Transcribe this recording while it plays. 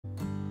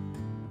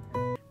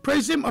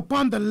Praise him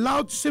upon the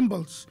loud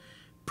cymbals.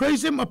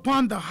 Praise him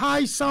upon the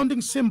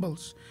high-sounding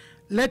cymbals.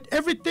 Let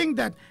everything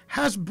that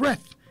has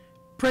breath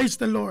praise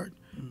the Lord.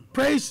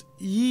 Praise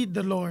ye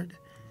the Lord.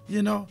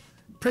 You know,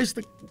 praise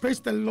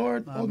the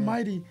Lord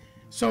Almighty.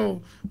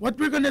 So what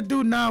we're gonna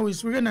do now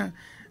is we're gonna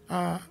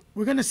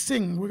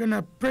sing. We're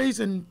gonna praise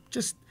and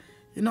just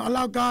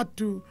allow God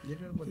to. You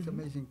know what's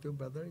amazing too,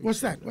 brother? What's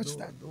that?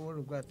 The Word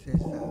of God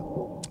says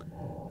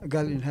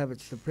God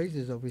inhabits the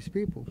praises of His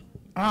people.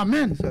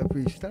 Amen. So if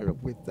we start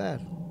up with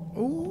that,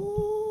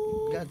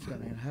 ooh, God's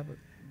gonna inhabit.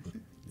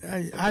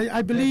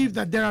 I believe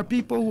that there are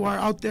people who are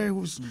out there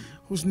who's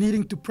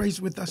needing to praise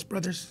with us,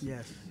 brothers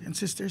and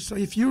sisters. So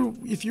if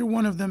you're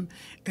one of them,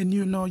 and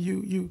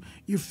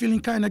you're feeling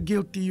kind of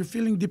guilty, you're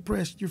feeling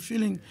depressed, you're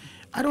feeling,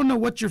 I don't know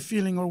what you're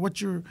feeling or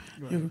what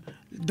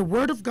the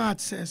Word of God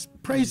says,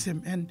 praise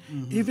Him, and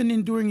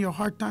even during your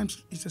hard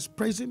times, He says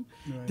praise Him.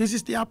 Right. This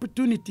is the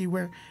opportunity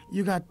where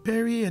you got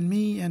Perry and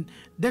me and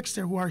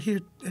Dexter who are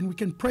here, and we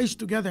can praise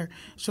together,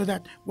 so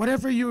that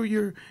whatever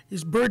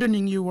is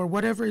burdening you or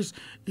whatever is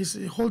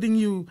holding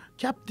you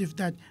captive,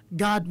 that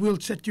God will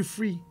set you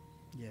free.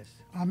 Yes.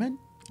 Amen.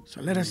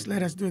 So let us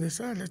do this.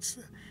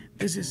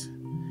 This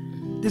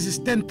is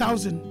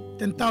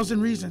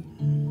 10,000 reasons.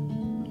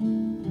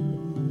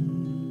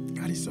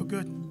 God is so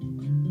good.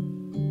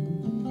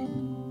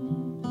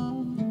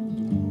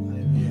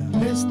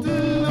 Bless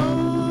the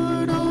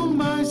Lord, oh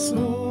my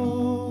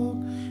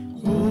soul,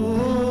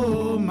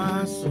 oh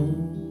my soul.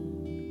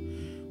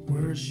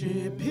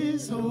 Worship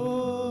His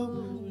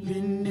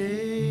holy name.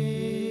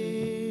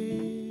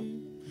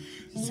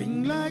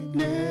 Sing like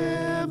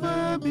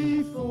never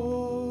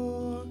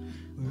before,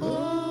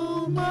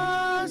 oh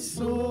my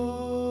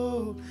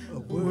soul.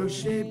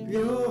 Worship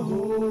Your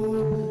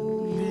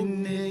holy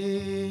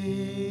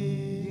name.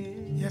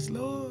 Yes,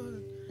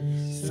 Lord.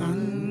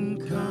 Sun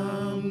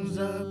comes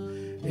up,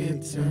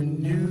 it's a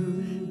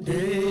new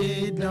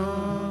day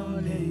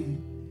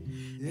dawning.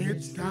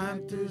 It's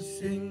time to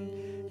sing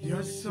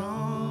Your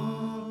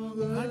song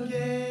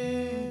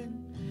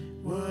again.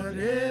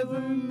 Whatever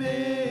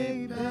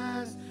may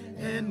pass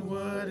and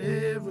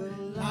whatever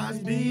lies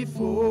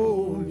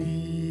before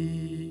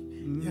me.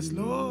 Yes,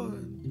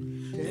 Lord.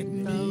 Let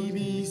me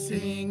be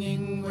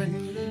singing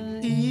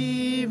when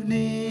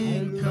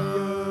evening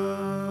comes.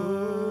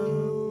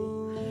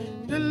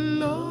 The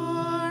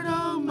Lord,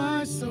 oh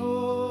my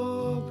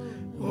soul,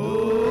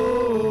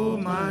 oh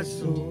my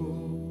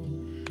soul,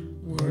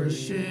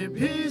 worship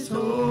His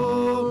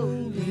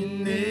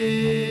holy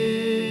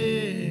name.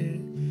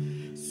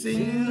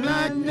 Sing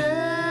like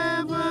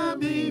never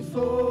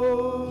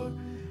before,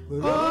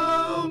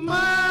 oh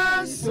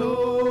my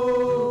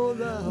soul,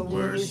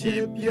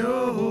 worship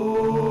Your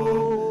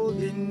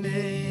holy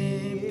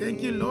name.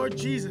 Thank you, Lord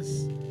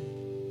Jesus.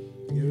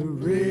 You're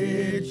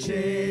rich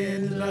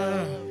in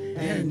love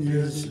and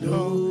you're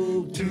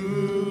slow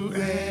to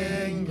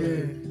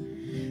anger.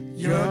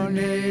 Your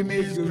name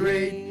is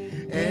great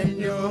and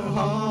Your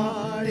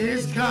heart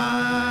is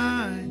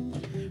kind.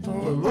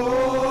 For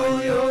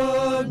all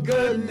Your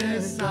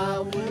goodness I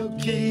will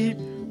keep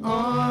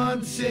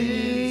on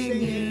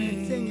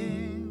singing.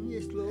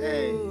 Yes, Lord.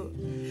 Hey.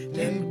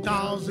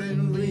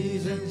 10,000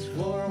 reasons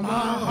for my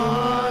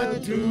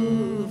heart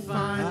to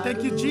find.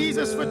 Thank you,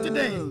 Jesus, for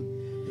today.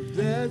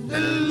 The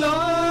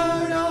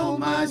Lord, oh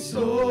my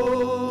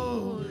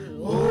soul,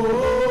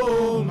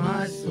 oh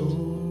my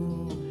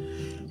soul,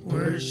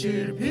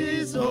 worship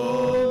His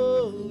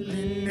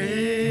holy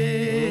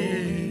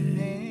name.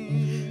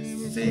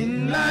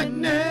 Sing like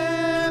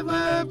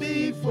never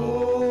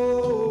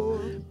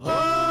before,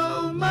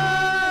 oh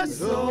my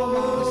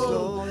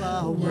soul,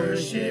 I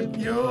worship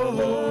Your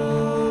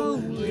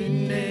holy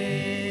name.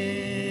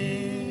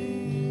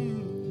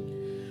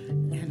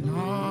 And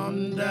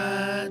on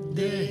that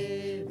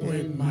day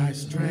when my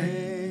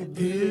strength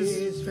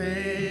is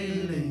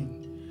failing,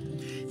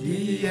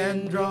 the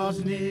end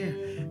draws near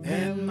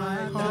and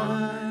my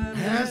heart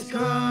has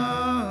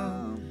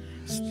come,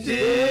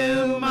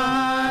 still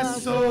my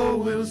soul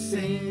will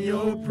sing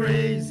Your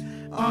praise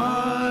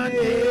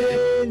unending.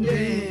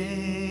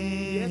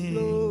 Yes,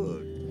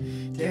 Lord.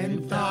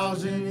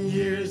 10,000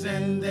 years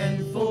and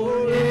then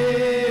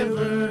forevermore.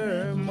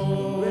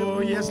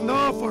 Yes,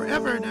 Lord,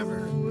 forever and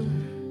ever.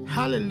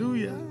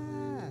 Hallelujah.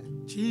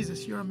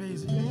 Jesus, You're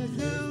amazing.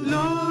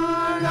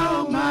 Lord,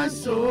 oh my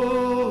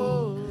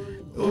soul,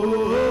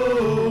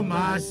 oh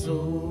my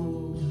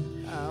soul,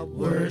 I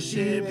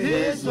worship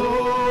His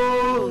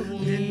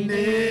holy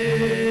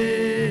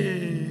name.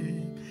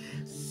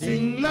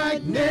 Sing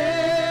like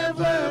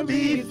never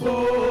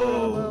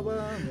before,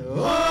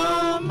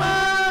 oh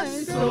my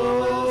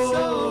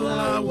soul,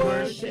 I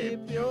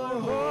worship Your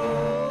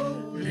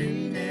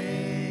holy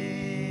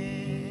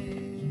name.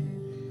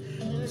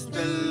 Bless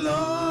the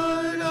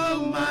Lord,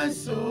 oh my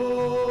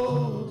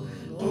soul,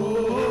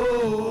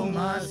 oh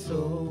my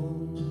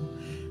soul,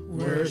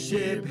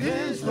 worship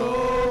His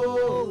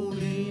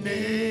holy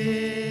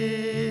name.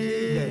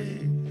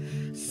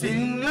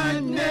 Sing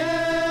like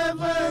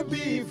never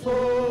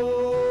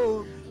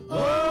before,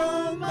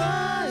 oh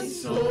my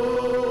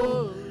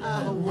soul,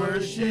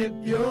 worship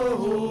your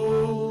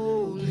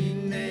holy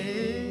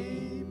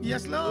name.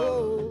 Yes,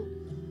 Lord.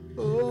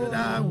 Lord,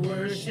 I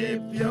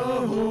worship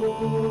your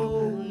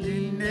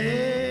holy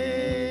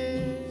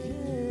name.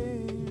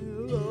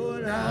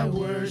 Lord, I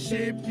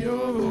worship your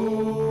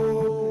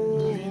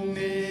holy name.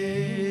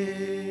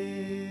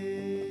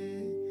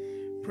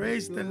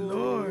 Praise the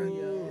Lord.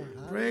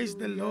 Praise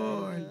the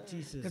Lord.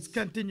 Let's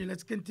continue.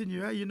 Let's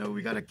continue. You know,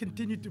 we got to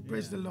continue to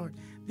praise the Lord.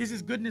 This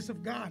is goodness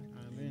of God.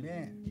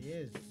 Amen.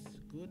 Yes.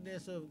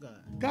 Goodness of God.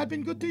 God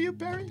been good to you,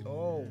 Perry?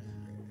 Oh,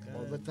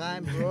 all the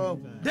time, bro.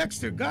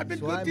 Dexter, God been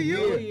good to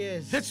you? Here.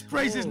 Yes. Let's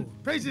praise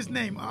his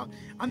name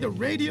on the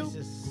radio.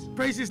 Jesus.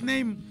 Praise his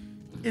name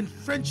in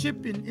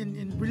friendship,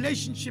 in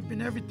relationship,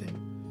 in everything.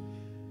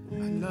 I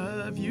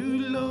love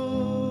you,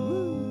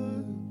 Lord.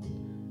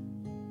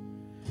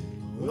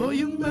 Oh,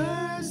 your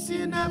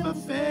mercy never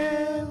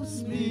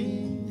fails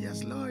me.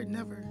 Yes, Lord,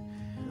 never.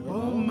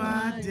 All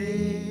my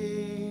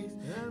days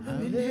I've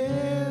been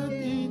held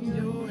in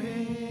your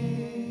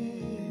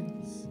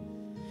hands.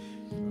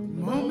 The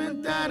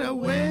moment that I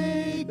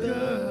wake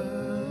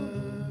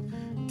up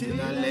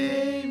till I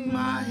lay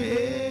my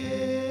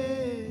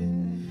head,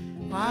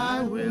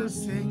 I will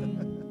sing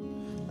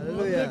of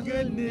the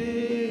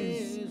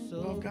goodness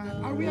of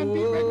God. Are we on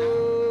beat right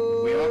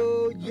now? We are?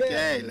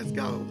 Okay, let's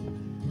go.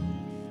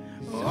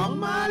 All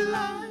my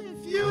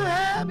life you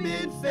have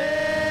been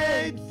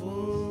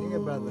faithful. Sing it,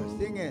 brother.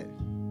 Sing it.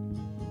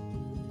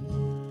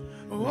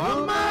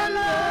 All my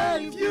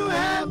life you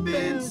have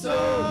been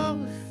so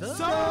good.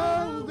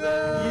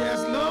 Yes,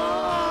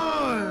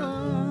 Lord.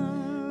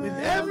 With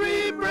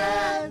every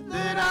breath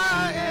that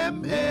I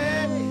am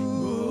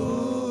able,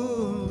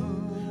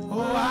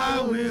 oh,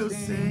 I will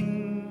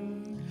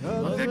sing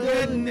of the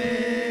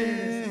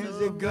goodness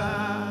of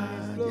God.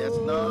 Yes,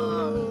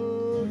 Lord.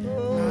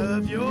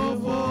 Love your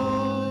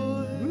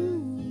voice.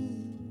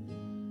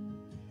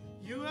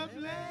 You have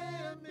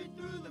led me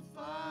through the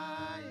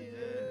fire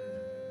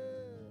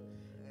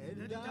in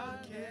the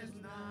darkest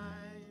night.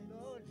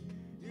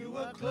 You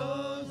were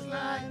close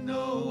like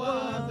no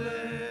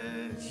other.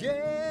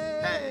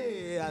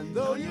 Hey, I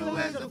know you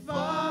as a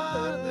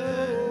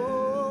father.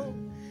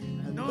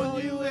 I know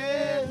you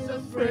as a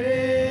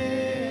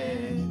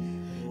friend.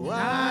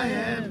 I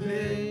have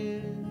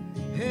lived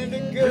in the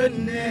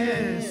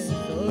goodness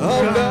of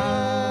God.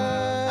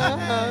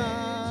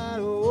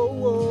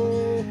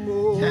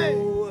 Hey,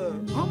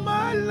 all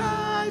my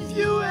life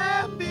you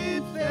have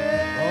been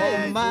faithful.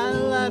 All my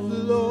life,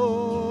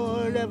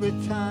 Lord, every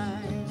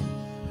time.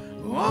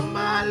 All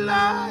my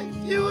life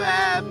you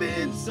have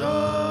been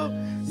so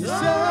good.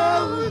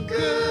 My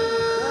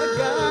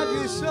God,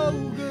 you're so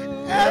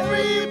good.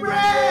 Every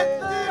breath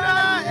that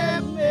I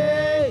am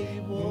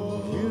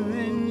able, You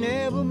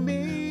enable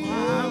me.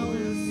 I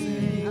will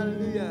sing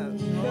Hallelujah.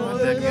 of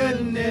the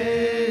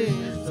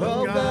goodness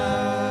of God.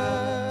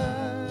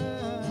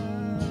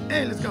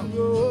 Hey, let's go.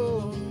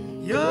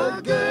 Your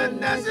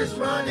goodness is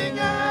running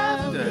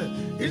after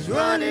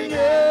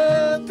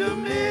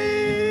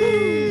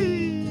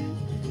me.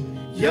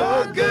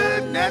 Your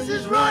goodness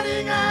is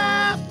running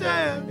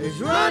after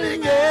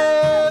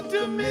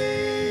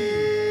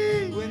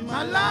me. When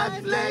my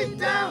life laid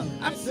down,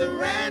 I'm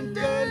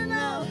surrendered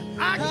now.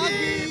 I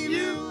give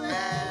you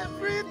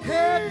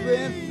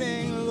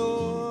Everything,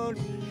 Lord.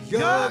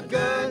 Your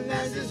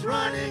goodness is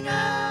running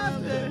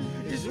after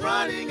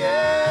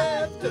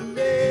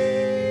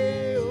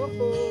me.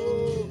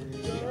 Oh,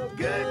 your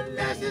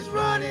goodness is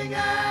running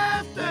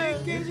after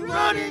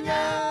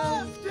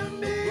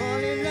me.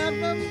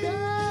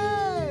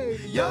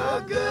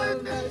 Your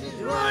goodness is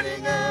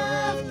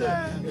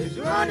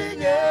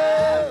running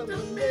after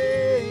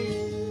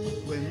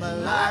me. When my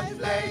life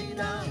laid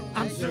down,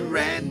 I'm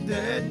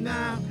surrendered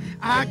now.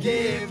 I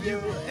give you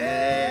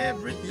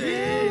everything.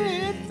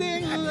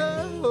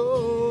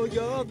 Lord,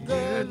 your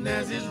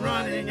Goodness is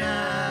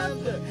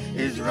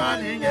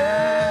running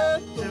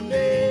after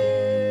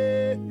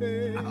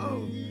me.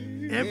 Oh,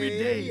 every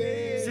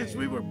day since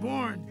we were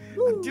born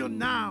until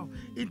now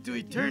into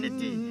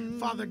eternity,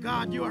 Father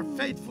God, you are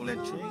faithful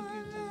and true.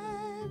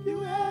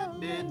 You have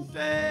been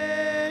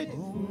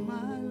faithful. all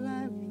my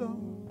life,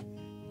 Lord.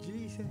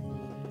 Jesus.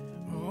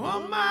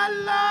 All my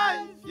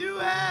life you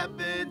have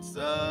been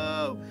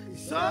so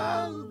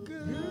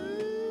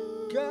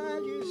good.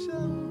 God, you're so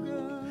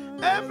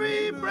good.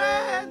 Every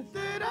breath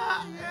that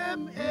I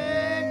am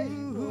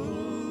able,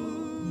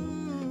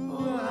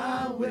 oh,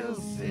 I will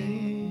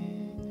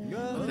sing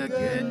of the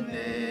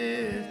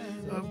goodness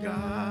of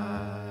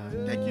God.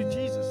 Thank you,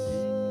 Jesus.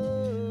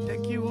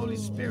 Thank you, Holy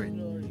Spirit.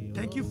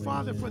 Thank you,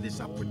 Father, for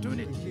this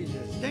opportunity.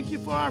 Thank you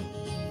for our...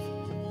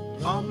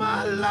 All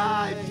my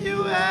life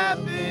you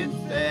have been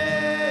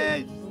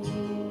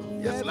faithful.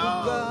 Yes,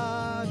 Lord.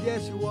 God,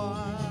 yes, you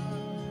are.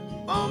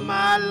 All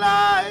my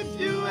life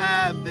you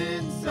have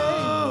been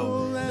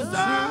so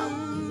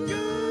good.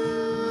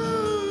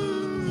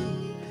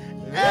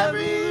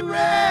 Every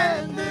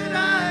breath that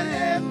I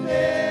have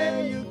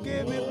made, You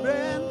give me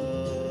breath.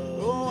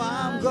 Oh,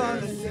 I'm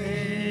gonna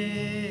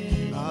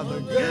sing of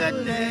the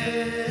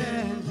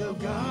goodness of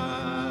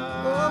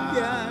God. Oh,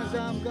 yeah.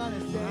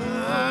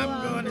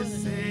 I'm gonna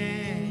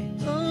sing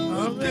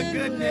of the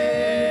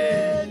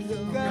goodness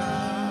of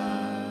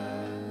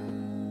God.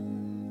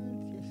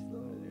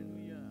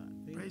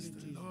 Praise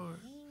the Lord.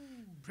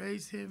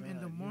 Praise Him in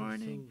the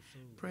morning.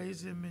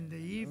 Praise Him in the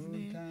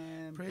evening.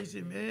 Praise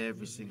Him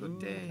every single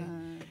day.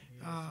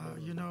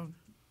 You know,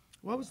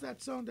 what was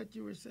that song that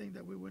you were saying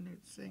that we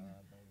wouldn't sing?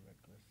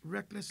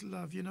 Reckless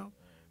love, you know?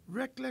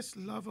 Reckless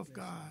love of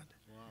God.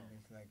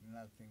 It's like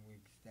nothing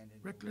we stand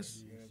in.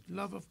 Reckless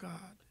love of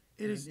God.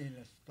 It is in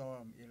a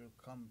storm, it'll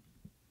come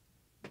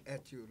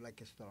at you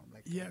like a storm,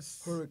 like yes.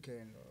 a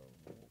hurricane or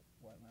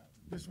whatnot.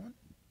 This one?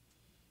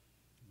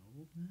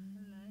 All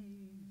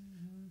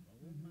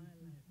my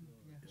life,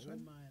 Lord. This All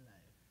one? my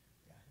life.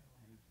 I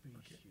praise you.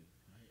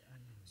 I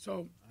honor you.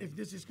 So if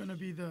this is going to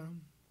be the,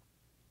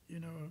 you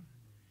know,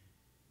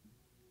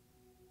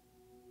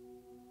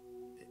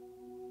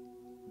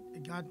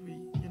 God, we,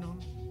 you know,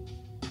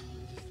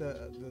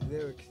 The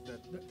lyrics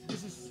that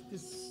this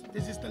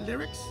is the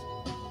lyrics.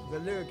 the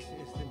lyrics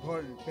is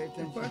important. Pay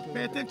attention.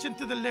 Pay attention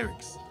to the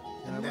lyrics,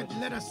 and let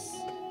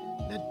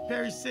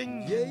Perry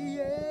sing,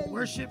 Yeah.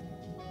 worship.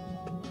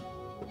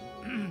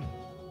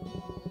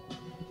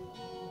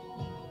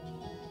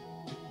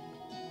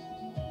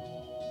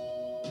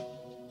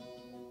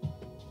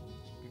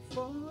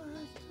 Before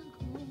I took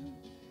home,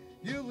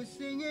 you were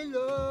singing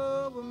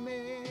over me.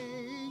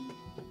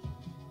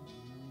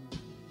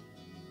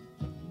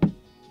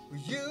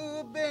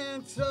 You've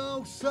been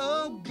so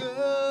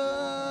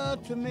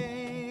good to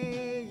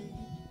me.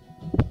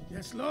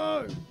 Yes,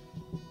 Lord.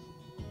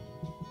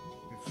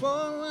 Before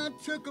I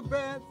took a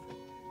breath,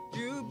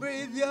 you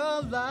breathed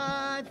your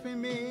life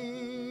in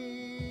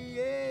me.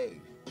 Yeah.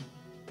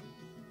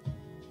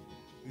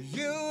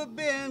 You've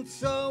been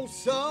so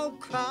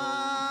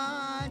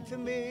kind to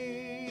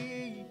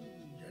me.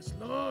 Yes,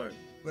 Lord.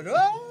 But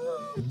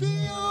oh,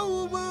 the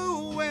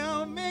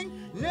overwhelming,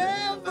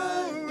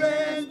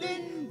 never-ending,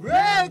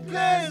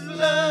 reckless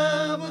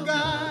love of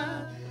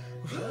God.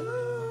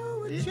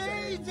 Oh, it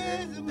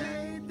changes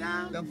me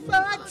down. The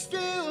fact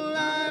still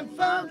I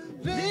found,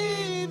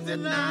 leaves the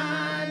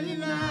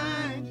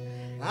 99.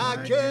 I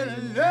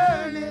couldn't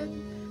learn it,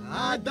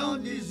 I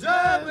don't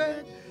deserve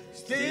it.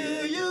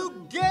 Still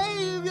you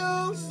gave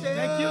yourself.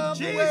 Thank you,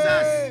 Jesus.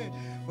 Away.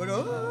 But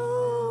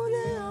oh,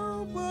 the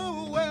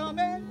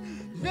overwhelming,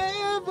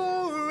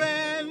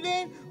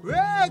 never-ending,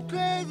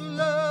 reckless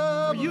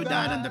love. For you of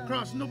died on the God.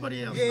 cross,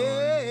 nobody else. Lord.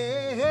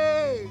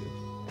 Yeah.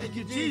 Thank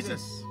you,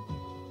 Jesus.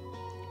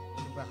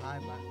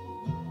 Behind my.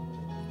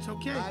 It's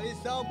okay. God,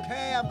 it's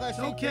okay. I'm gonna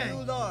sing okay. to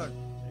you, Lord.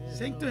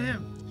 Sing to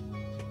Him.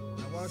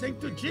 Sing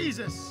to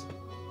Jesus.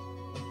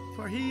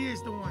 For He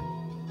is the one,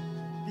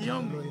 the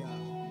only. Hallelujah.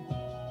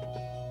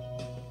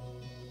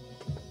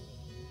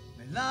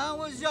 And I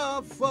was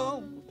your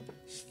foe,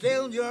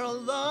 still your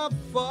love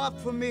fought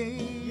for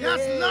me. Yes,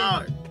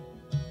 Lord.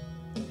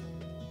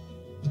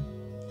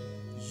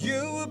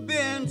 You've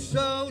been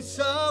so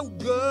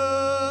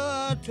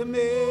good to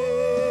me.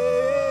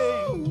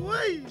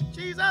 Wait,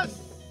 Jesus.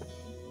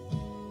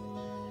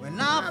 When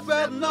I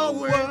felt no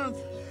worth,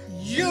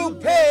 you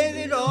paid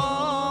it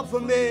all for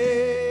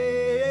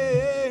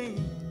me.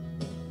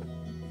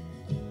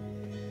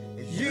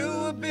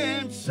 You've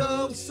been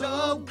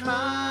so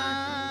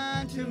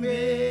kind to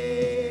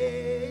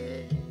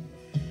me.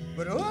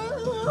 But oh,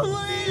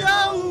 the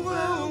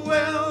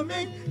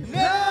overwhelming,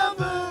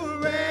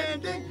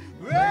 never-ending,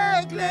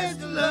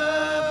 reckless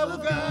love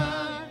of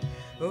God.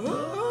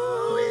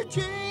 Oh, it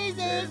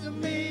chases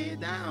me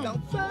down.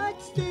 Don't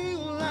fight,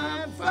 still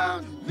I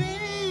found.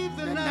 Leave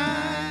the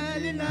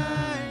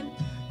 99.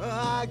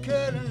 I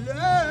couldn't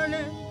learn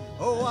it.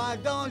 Oh, I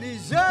don't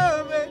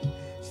deserve it.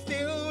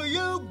 Still,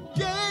 you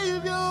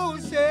gave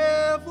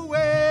yourself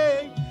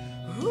away.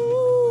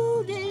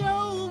 Ooh, the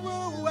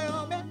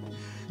overwhelming,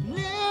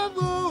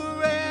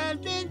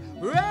 never-ending,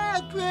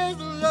 reckless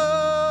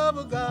love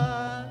of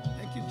God.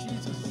 Thank you,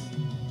 Jesus.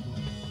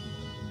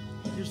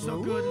 You're so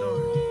good,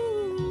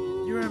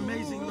 Lord. You're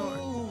amazing, Lord.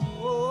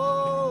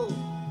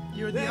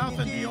 You're the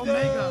Alpha and the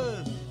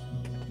Omega.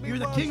 You're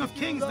the King of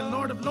Kings, the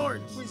Lord of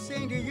Lords, We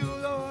sing to you,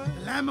 Lord.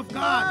 the Lamb of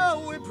God.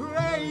 Oh, we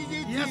praise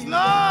you, Yes, Jesus.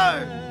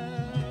 Lord.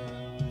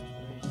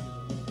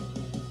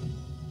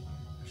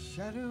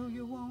 Shadow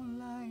you won't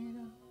light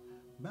up,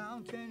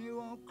 mountain you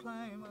won't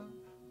climb up,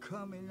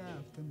 coming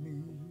after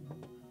me.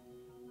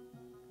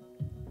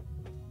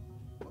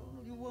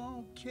 Wall you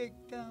won't kick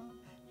down,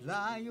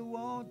 lie you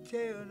won't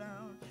tear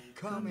down,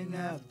 coming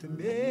after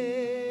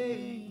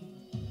me.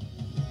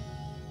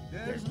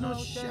 There's no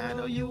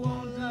shadow you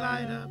won't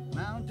light up,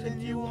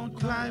 mountain you won't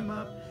climb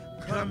up,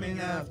 coming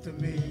after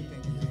me.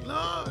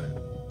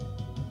 Lord.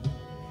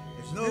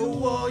 There's no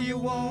wall you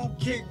won't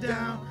kick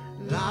down,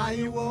 lie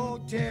you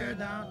won't tear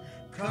down,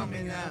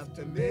 coming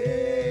after me.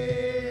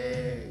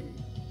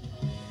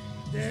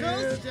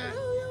 There's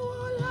shadow you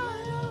won't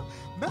light up,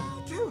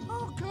 mountain you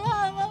won't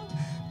climb up,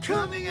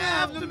 coming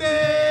after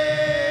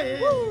me.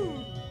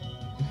 Woo.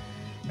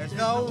 There's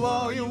no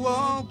wall you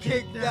won't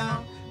kick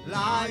down,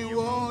 lie you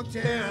won't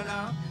tear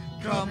down,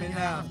 coming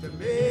after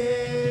me.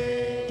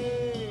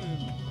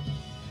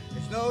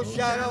 No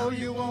shadow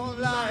you won't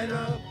light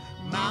up,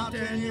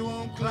 mountain you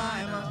won't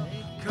climb up,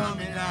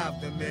 coming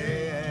after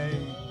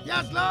me.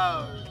 Yes,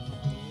 Lord.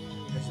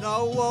 There's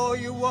no wall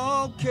you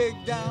won't kick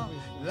down,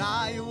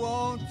 lie you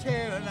won't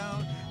tear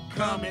down,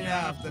 coming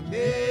after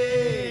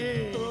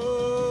me.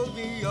 Oh,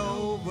 the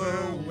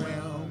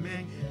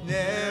overwhelming,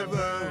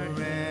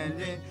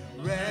 never-ending,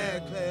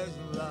 reckless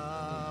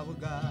love of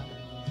God.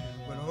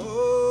 When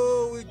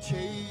oh, it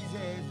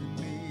chases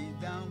me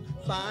down,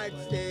 fight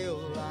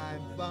still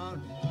I'm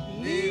found,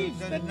 leaves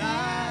the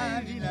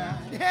 99.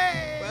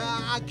 Hey. But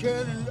I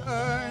couldn't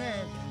earn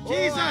it.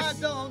 Jesus, oh, I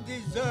don't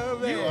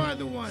deserve it. You are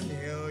the one.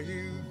 Till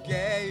you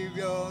gave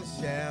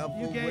yourself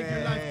You away. gave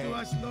your life to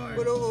us, Lord.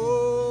 But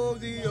oh,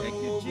 the Thank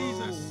you,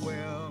 Jesus.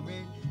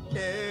 overwhelming,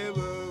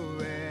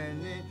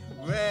 never-ending,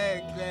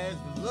 reckless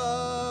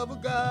love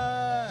of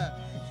God.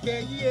 Yeah,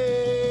 yeah.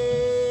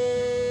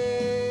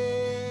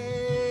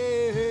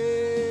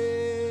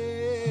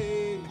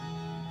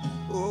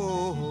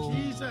 Oh,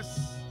 Jesus,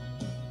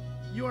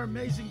 you are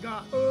amazing,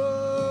 God.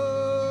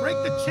 oh, Break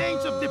the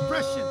chains of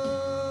depression.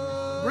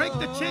 Break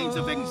the chains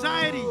of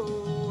anxiety.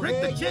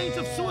 Break the chains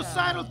of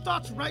suicidal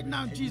thoughts right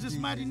now in Jesus'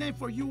 mighty name,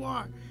 for you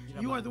are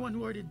the one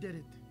who already did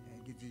it.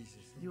 Thank you, Jesus.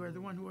 You are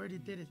the one who already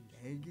did it.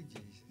 Thank you,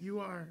 Jesus. You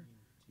are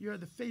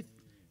the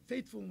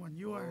faithful one.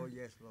 You are Oh,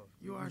 yes, Lord.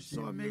 you are receive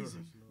so your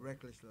amazing.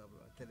 Reckless love,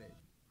 Lord, today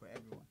for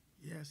everyone.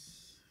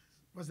 Yes.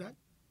 What's that?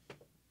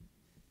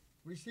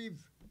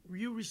 Receive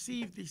You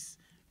receive this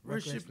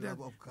reckless worship, the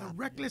love of God.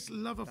 reckless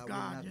love of that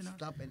God. will You not know,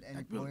 stop at any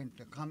that will- point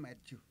to come at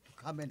you, to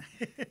come and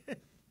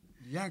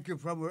yank you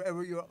from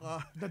wherever you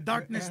are. the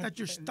darkness that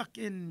you're stuck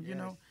in. You Yes.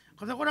 know,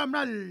 because ako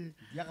ramral.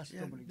 Yakas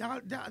Yeah, tumuli. daka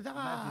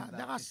Imagine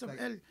that. It's like,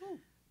 sabel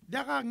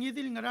daka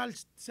ngidil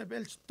ngaral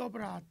sabel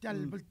stobra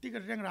tial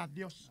bultigar reng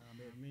radios.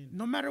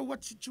 No matter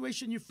what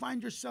situation you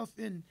find yourself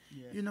in,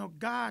 Yes. you know,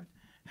 God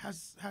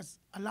has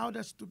allowed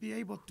us to be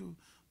able to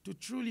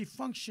truly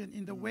function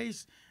in the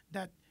ways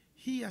that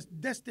He has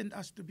destined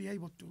us to be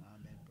able to.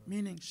 Amen, bro.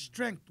 Meaning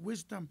strength,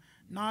 wisdom,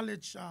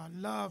 knowledge,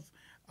 love,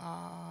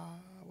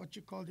 what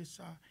you call this,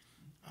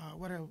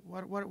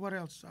 what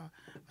else?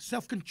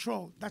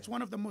 Self-control. That's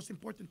one of the most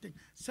important things.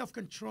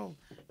 Self-control.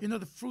 You know,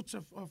 the fruits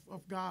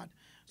of God.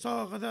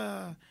 So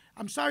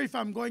I'm sorry if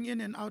I'm going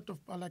in and out of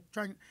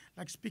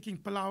speaking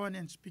Palawan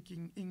and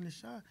speaking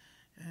English.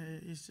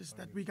 It's just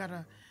that we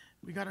gotta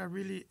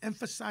really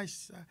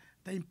emphasize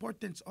the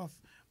importance of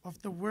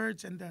the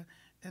words and the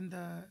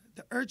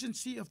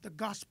urgency of the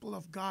gospel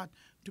of God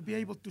to be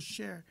able to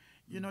share.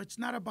 You know, it's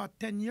not about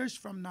 10 years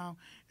from now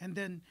and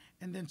then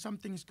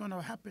something is going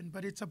to happen,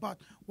 but it's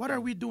about what are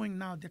we doing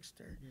now,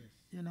 Dexter? Yes.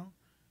 You know,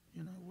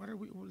 what are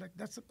we like?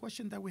 That's a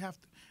question that we have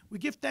to. We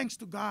give thanks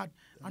to God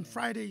on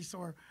Fridays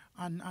or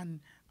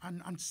on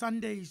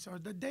Sundays or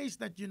the days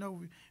that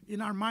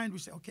in our mind we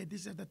say, okay,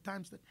 these are the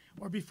times that,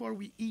 or before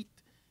we eat.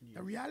 Yes.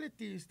 The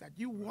reality is that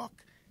you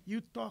walk,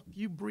 you talk,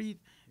 you breathe,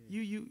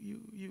 yes.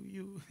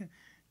 you.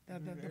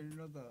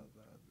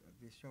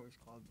 This show is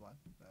called what?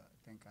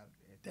 Thank God.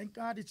 Thank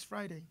God it's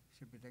Friday.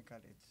 Should be thank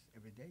God it's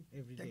every day.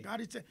 Every day. Thank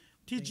God it's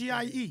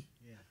TGIE.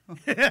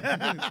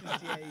 Yeah.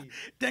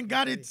 Thank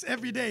God it's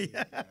every day.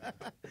 Yes.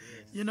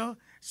 You know.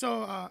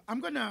 So I'm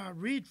gonna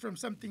read from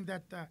something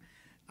that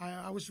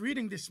I was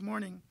reading this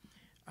morning,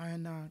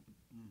 and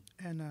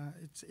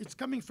it's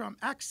coming from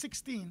Acts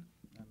 16,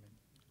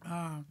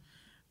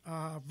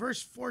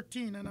 verse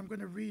 14, and I'm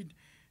gonna read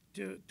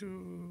till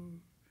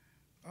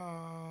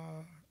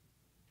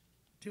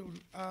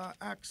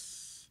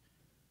Acts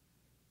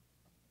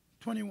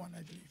 21,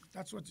 I believe.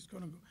 That's what it's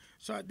going to go.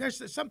 So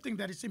there's something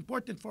that is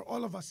important for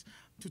all of us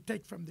to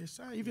take from this.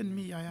 Even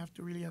me, I have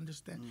to really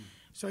understand.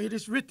 So it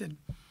is written,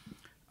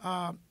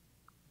 and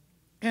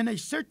a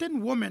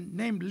certain woman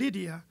named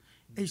Lydia,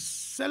 a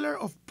seller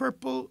of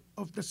purple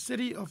of the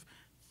city of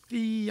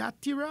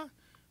Thyatira,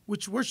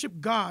 which worshiped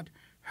God,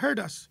 heard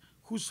us,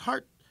 whose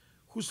heart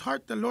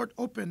the Lord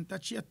opened,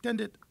 that she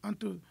attended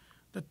unto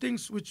the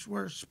things which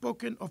were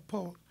spoken of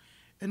Paul.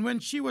 And when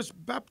she was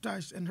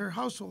baptized and her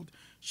household,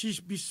 she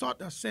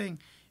besought us, saying,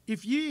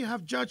 if ye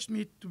have judged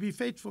me to be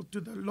faithful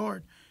to the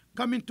Lord,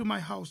 come into my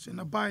house and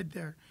abide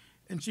there.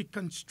 And she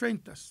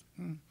constrained us.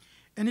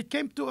 And it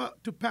came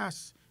to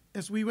pass,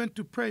 as we went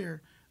to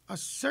prayer, a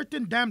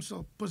certain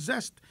damsel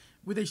possessed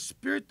with a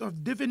spirit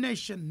of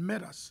divination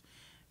met us,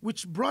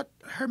 which brought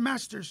her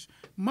masters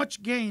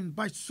much gain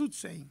by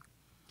soothsaying.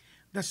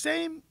 The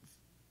same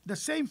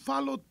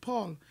followed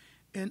Paul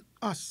and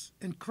us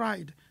and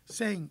cried,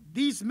 saying,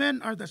 these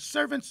men are the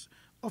servants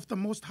of the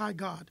Most High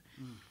God,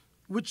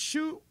 which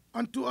shew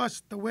unto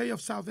us the way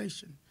of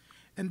salvation.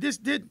 And this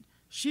did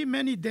she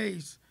many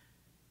days.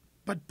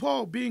 But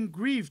Paul, being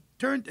grieved,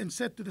 turned and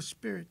said to the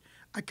Spirit,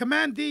 I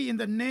command thee in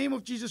the name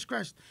of Jesus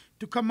Christ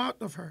to come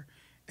out of her.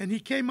 And he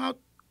came out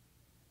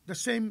the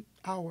same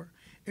hour.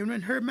 And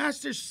when her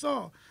masters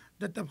saw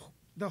that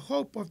the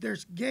hope of their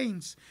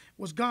gains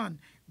was gone,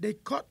 they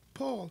caught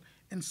Paul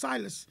and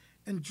Silas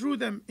and drew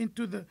them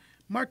into the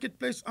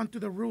marketplace unto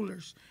the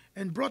rulers,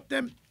 and brought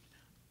them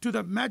to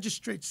the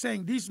magistrates,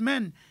 saying, these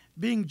men,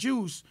 being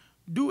Jews,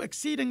 do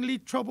exceedingly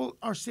trouble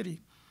our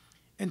city,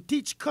 and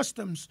teach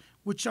customs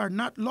which are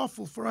not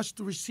lawful for us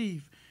to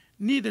receive,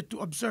 neither to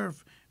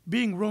observe,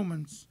 being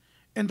Romans.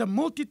 And the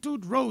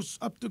multitude rose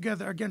up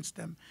together against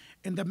them,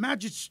 and the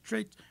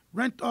magistrates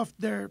rent off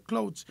their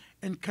clothes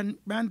and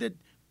commanded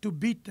to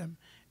beat them.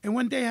 And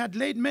when they had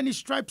laid many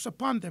stripes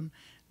upon them,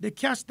 they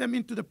cast them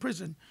into the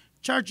prison,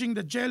 charging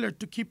the jailer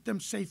to keep them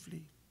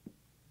safely.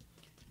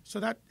 So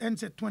that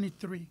ends at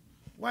 23.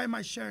 Why am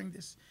I sharing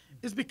this?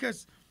 It's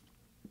because,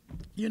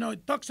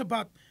 it talks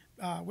about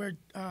where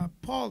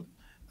Paul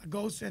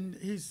goes and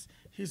he's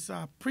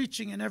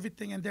preaching and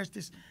everything, and there's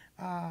this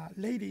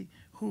lady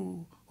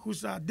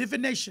who's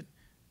divination.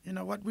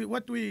 What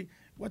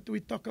we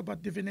talk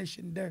about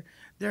divination?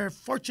 They're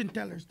fortune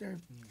tellers, they're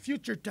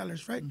future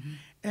tellers, right?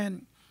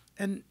 And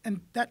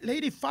that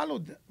lady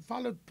followed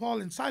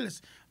Paul and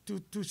Silas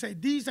to say,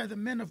 these are the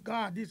men of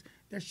God.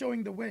 They're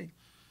showing the way.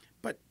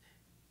 But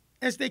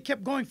as they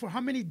kept going for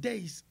how many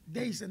days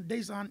and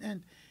days on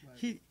end,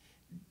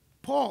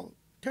 Paul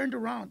turned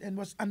around and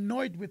was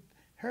annoyed with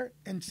her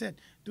and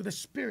said to the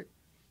spirit,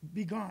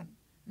 be gone.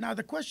 Now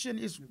the question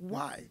is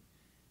why?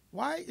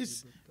 Why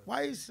is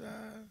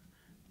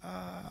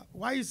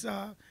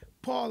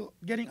Paul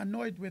getting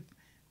annoyed with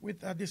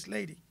this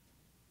lady?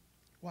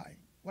 Why?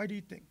 Why do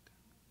you think?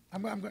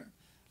 I'm going.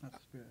 Not the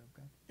Spirit of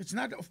God. It's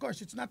not. Of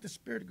course, it's not the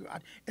Spirit of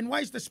God. And why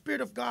is the Spirit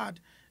of God,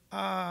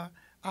 the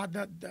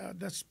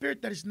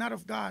spirit that is not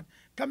of God,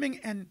 coming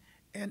and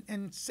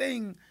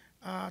saying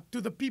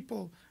to the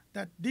people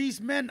that these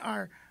men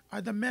are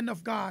the men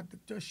of God,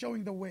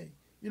 showing the way?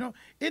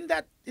 In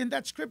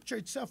that scripture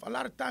itself, a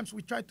lot of times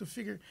we try to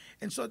figure.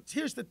 And so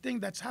here's the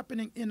thing that's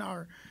happening in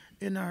our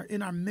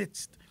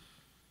midst.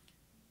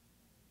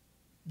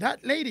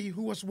 That lady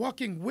who was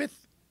walking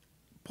with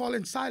Paul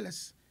and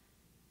Silas,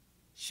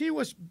 she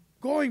was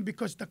going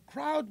because the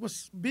crowd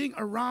was being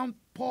around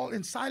Paul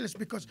and Silas,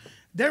 because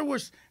there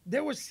was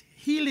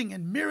healing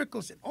and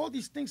miracles and all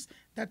these things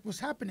that was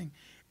happening.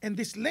 And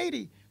this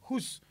lady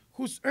who's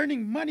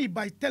earning money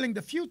by telling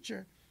the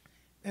future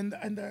and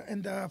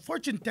the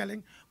fortune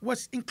telling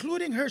was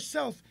including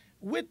herself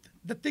with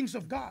the things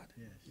of God.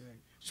 Yes. Right.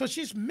 So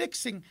she's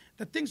mixing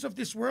the things of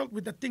this world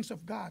with the things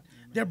of God.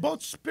 Amen. They're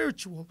both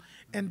spiritual.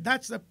 And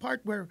that's the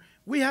part where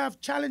we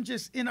have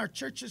challenges in our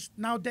churches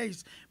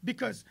nowadays,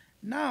 because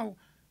now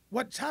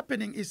what's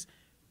happening is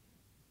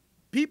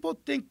people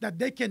think that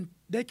they can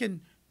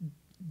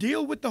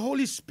deal with the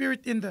Holy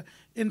Spirit in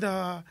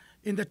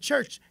the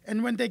church,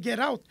 and when they get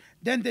out,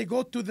 then they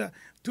go to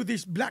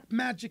this black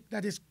magic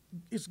that is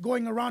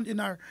going around in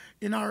our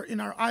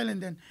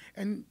island.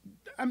 And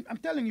I'm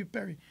telling you,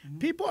 Perry,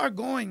 people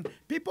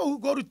who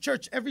go to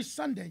church every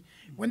Sunday,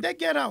 when they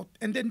get out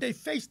and then they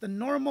face the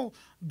normal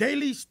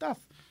daily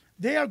stuff,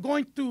 they are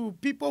going to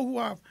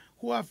people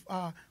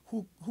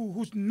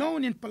who's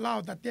known in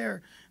Palau that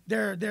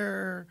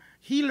they're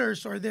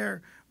healers,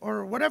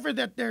 or whatever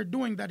that they're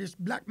doing that is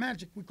black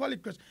magic. We call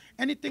it, because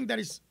anything that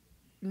is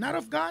not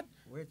of God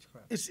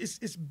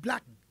is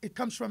black. It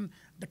comes from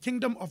the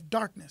kingdom of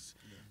darkness.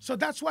 Yeah. So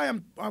that's why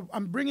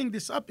I'm bringing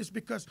this up, is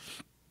because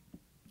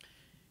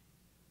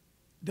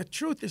the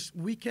truth is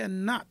we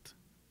cannot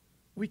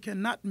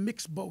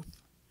mix both,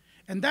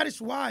 and that is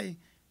why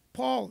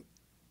Paul,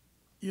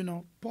 he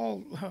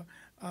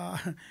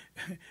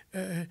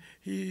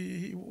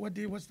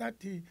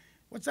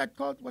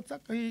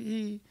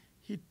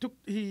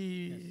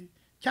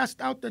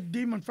cast out the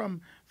demon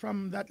from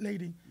that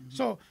lady. Mm-hmm.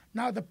 So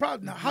now the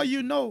problem, how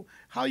you know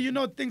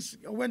things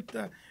went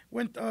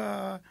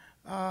the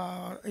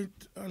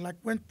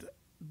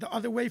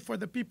other way for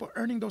the people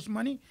earning those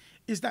money,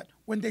 is that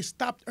when they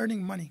stopped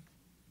earning money.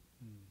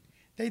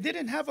 They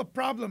didn't have a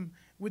problem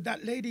with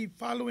that lady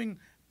following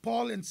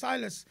Paul and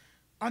Silas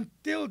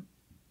until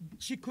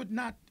she could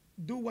not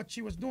do what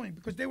she was doing,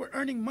 because they were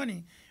earning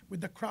money with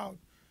the crowd.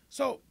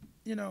 So,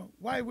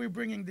 why are we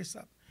bringing this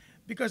up?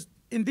 Because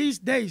in these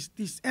days,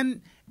 these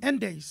end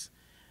days,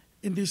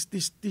 in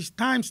these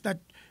times that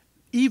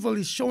evil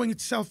is showing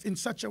itself in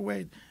such a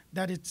way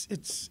that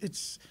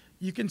it's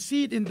you can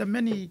see it in the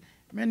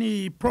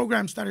many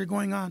programs that are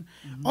going on.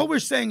 Mm-hmm. All we're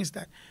saying is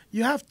that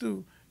you have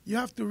to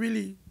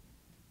really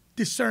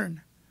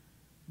discern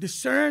the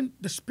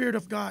Spirit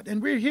of God.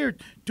 And we're here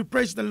to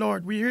praise the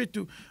Lord. We're here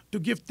to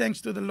give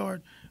thanks to the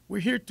Lord.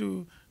 We're here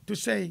to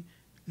say,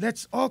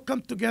 let's all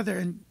come together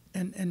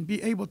and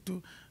be able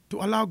to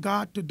allow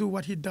God to do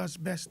what He does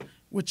best,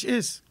 which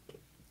is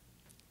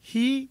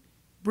He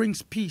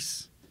brings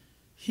peace.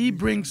 He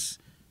brings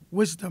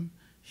wisdom.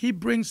 He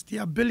brings the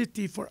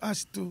ability for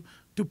us to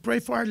pray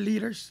for our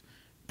leaders,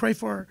 pray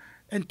for,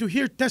 and to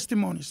hear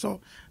testimonies.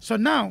 So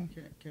now...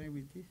 Can I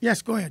read this?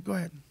 Yes, go ahead.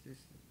 This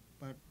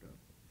part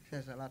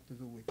has a lot to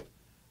do with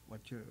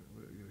what you're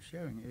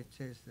sharing. It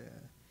says,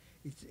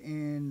 it's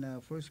in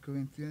 1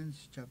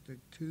 Corinthians chapter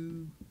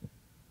 2,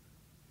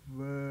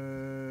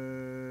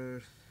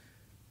 verse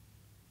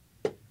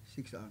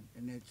 6 on,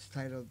 and it's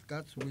titled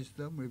God's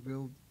Wisdom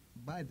Revealed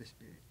by the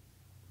Spirit.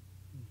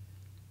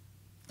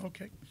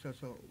 Okay.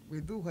 So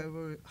we do,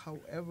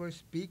 however,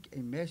 speak a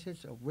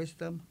message of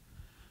wisdom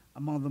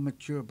among the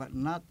mature, but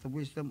not the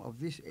wisdom of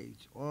this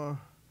age, or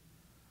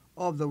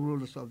of the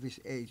rulers of this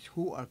age,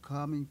 who are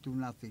coming to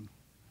nothing.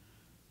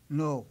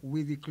 No,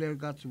 we declare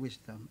God's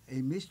wisdom, a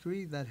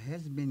mystery that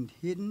has been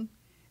hidden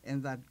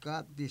and that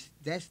God is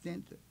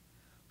destined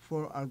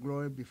for our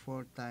glory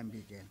before time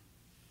began.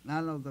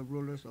 None of the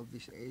rulers of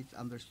this age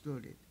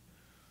understood it.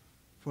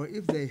 For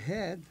if they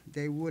had,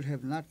 they would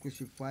have not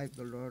crucified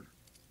the Lord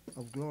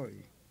of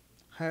glory.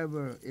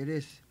 However, it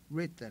is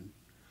written,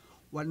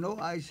 what no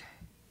eyes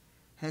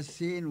has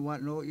seen,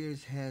 what no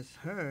ears has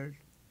heard,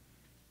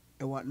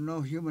 and what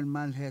no human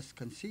mind has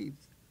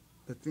conceived,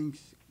 the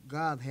things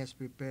God has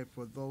prepared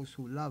for those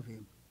who love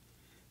him.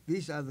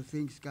 These are the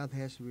things God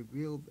has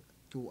revealed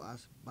to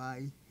us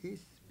by his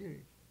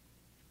Spirit.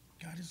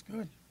 God is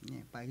good.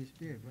 Yeah, by his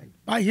Spirit, right?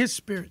 By his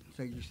Spirit.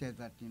 So you said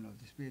that,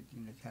 the Spirit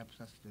helps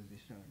us to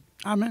discern.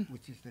 Amen.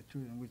 Which is the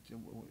truth. And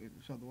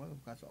so the Word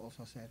of God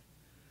also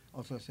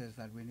says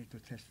that we need to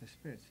test the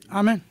spirits.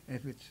 Amen.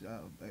 If it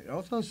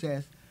also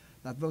says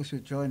that those who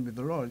join with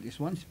the Lord is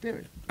one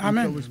Spirit.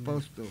 Amen. So we're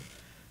supposed to.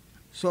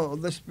 So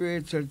the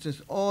Spirit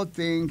searches all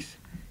things,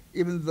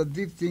 even the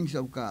deep things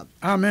of God.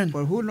 Amen.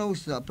 For who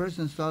knows a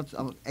person's thoughts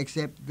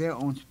except their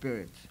own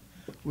spirits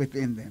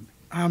within them?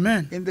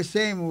 Amen. In the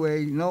same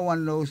way, no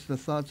one knows the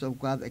thoughts of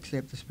God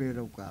except the Spirit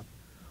of God.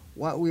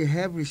 What we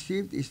have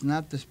received is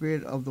not the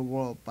spirit of the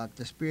world, but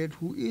the Spirit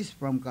who is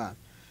from God,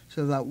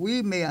 so that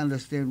we may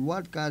understand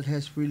what God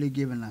has freely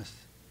given us.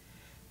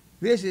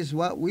 This is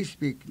what we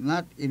speak,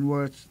 not in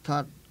words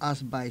taught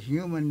us by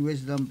human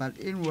wisdom, but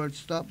in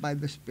words taught by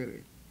the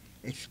Spirit,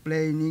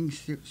 explaining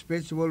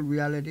spiritual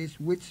realities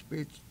with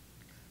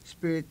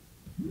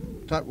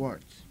Spirit-taught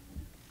words.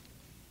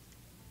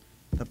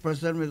 The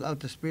person without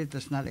the Spirit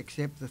does not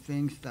accept the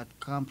things that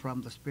come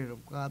from the Spirit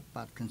of God,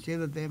 but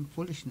consider them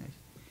foolishness,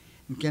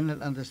 and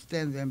cannot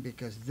understand them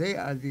because they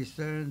are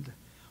discerned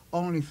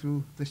only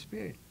through the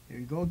Spirit. There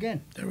you go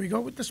again. There we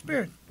go with the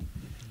Spirit.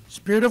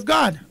 Spirit of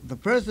God. The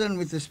person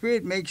with the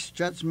Spirit makes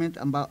judgment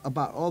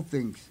about all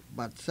things,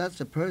 but such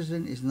a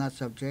person is not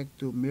subject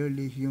to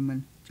merely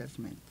human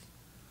judgment.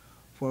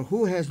 For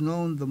who has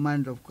known the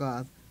mind of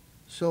God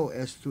so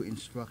as to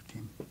instruct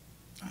him?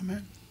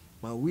 Amen.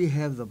 Well, we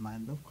have the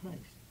mind of Christ.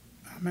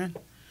 Amen.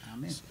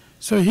 Amen.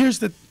 So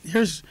here's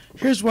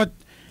what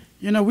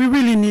we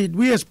really need.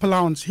 We as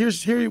Palauans, here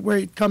where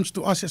it comes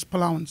to us as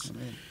Palauans.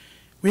 Amen.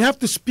 We have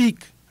to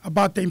speak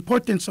about the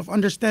importance of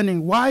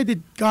understanding why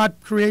did God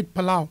create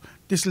Palau,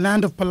 this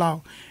land of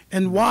Palau,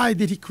 and why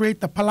did he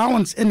create the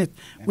Palauans in it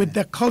with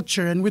the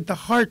culture and with the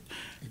heart,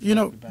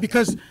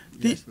 because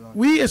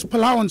we as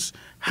Palauans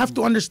have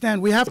to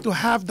understand, we have to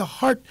have the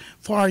heart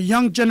for our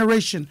young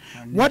generation.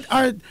 What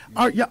are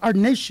our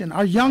nation,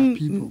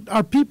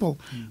 our people?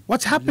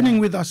 What's happening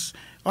with us?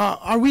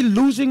 Are we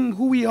losing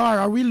who we are?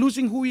 Are we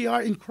losing who we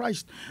are in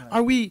Christ?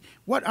 Right.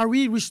 Are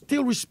we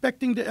still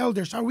respecting the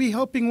elders? Are we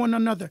helping one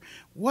another?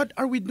 What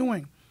are we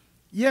doing?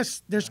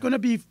 Yes, there's going to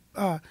be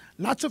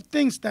lots of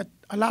things that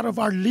a lot of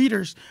our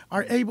leaders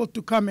are able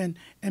to come in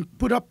and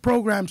put up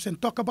programs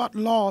and talk about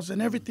laws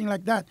and everything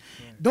like that.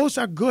 Right. Those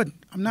are good.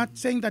 I'm not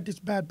saying that it's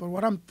bad, but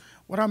what I'm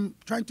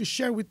trying to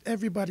share with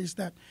everybody is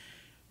that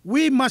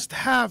we must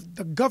have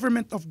the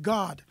government of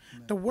God,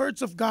 the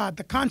words of God,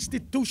 the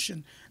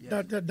Constitution,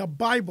 the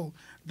Bible,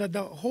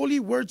 the holy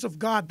words of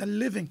God, the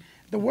living.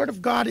 The Word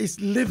of God is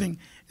living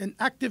and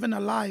active and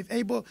alive,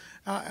 able.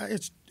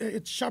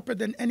 It's sharper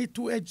than any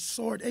two-edged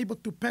sword, able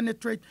to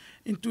penetrate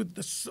into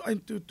the soul,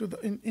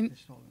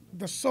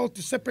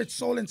 to separate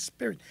soul and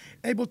spirit,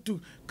 able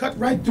to cut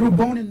right through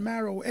bone and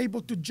marrow,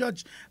 able to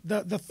judge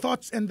the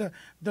thoughts and the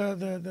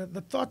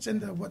thoughts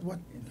and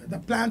the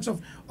plans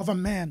of a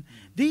man.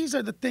 These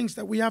are the things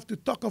that we have to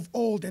talk of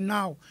old and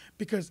now,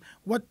 because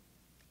what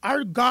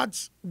our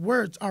God's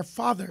words, our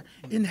Father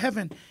in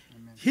heaven,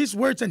 his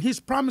words and his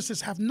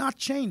promises have not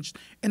changed,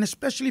 and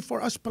especially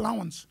for us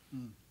Palauans.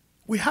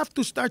 We have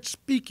to start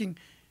speaking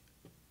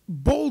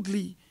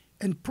boldly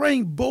and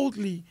praying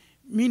boldly,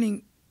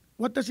 meaning,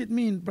 what does it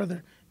mean,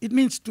 brother? It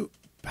means to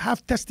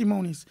have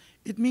testimonies.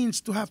 It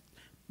means to have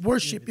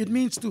worship. It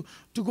means to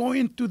go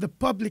into the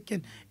public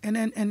and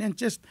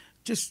just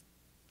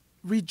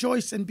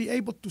rejoice and be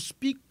able to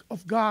speak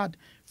of God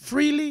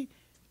freely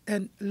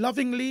and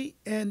lovingly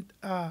and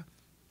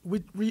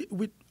with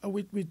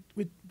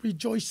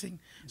rejoicing.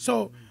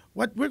 So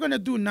what we're gonna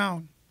do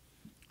now,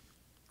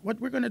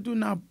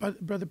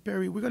 Brother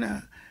Perry, we're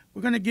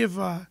gonna give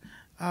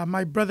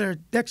my brother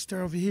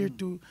Dexter over here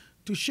to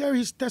share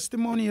his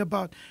testimony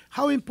about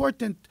how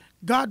important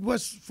God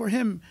was for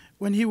him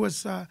when he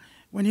was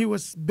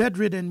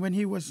bedridden, when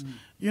he was,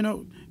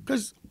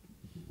 because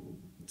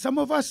some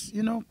of us,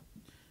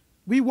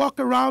 we walk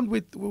around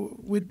we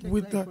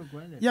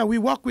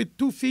walk with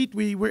 2 feet.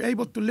 We were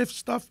able to lift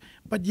stuff,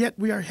 but yet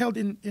we are held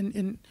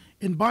in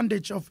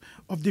bondage of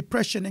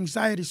depression,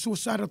 anxiety,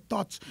 suicidal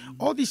thoughts,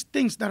 all these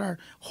things that are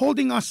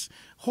holding us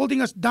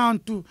down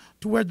to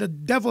where the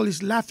devil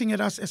is laughing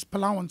at us as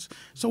Palauans.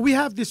 So we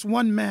have this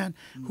one man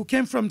who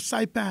came from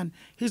Saipan.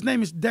 His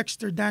name is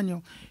Dexter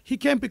Daniel. He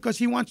came because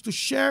he wants to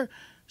share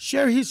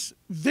his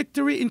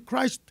victory in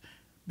Christ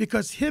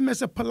because him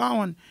as a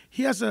Palawan,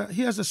 he has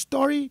a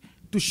story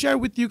to share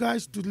with you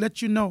guys to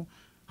let you know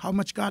how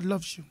much God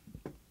loves you.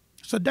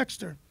 So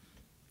Dexter,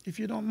 if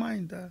you don't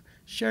mind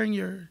sharing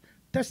your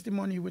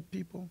testimony with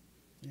people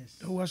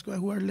who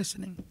are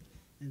listening.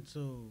 And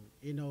so,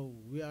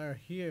 we are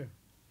here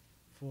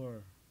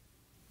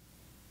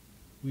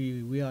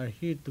we are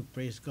here to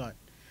praise God.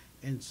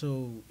 And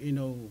so,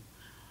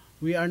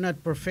 we are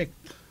not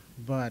perfect,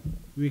 but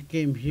we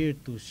came here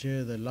to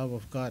share the love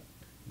of God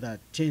that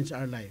changed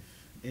our life.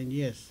 And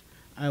yes,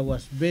 I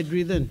was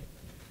bedridden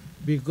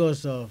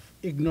because of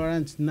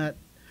ignorance, not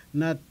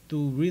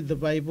to read the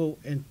Bible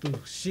and to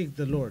seek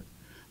the Lord.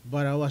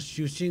 But I was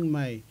using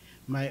my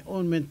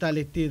own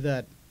mentality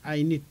that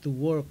I need to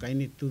work, I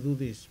need to do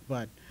this.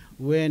 But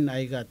when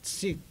I got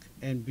sick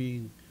and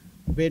being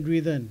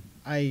bedridden,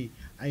 I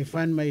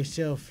find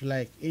myself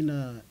like in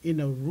a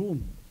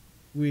room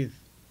with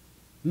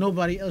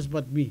nobody else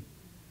but me,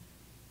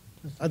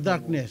 a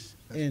darkness.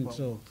 And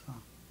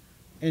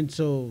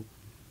so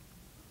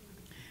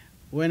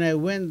when I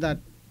went that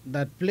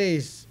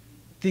place,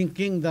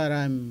 thinking that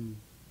I'm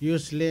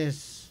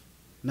useless,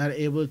 not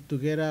able to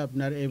get up,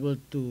 not able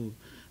to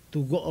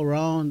go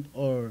around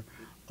or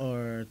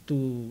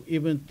to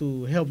even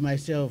to help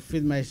myself,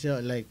 feed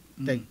myself, like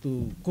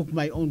to cook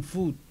my own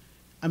food,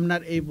 I'm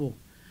not able.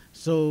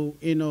 So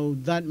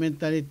that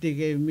mentality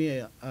gave me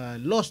a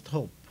lost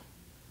hope.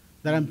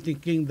 That I'm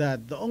thinking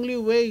that the only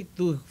way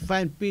to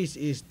find peace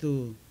is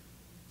to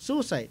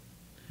suicide.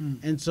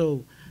 And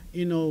so,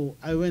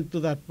 I went to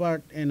that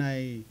part and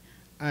I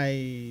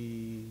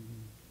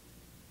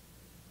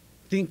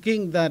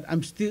thinking that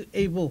I'm still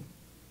able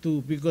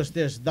to, because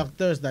there's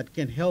doctors that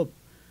can help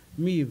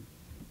me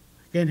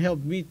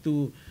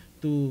to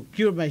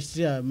cure my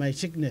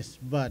sickness.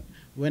 But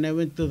when I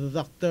went to the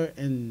doctor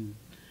and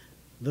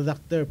the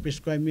doctor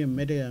prescribed me a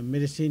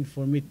medicine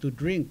for me to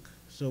drink.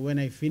 So when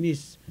I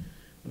finished,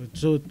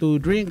 to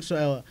drink,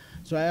 so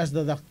I asked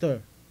the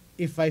doctor,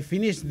 if I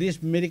finish these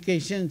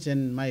medications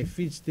and my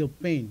feet still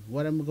pain,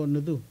 what am I going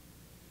to do?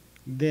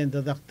 Then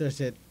the doctor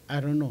said, I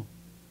don't know.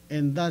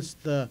 And that's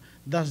the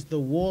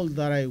wall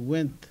that I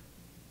went,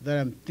 that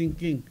I'm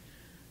thinking.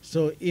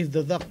 So if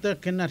the doctor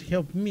cannot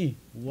help me,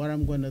 what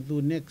I'm going to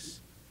do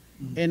next?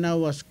 And I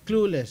was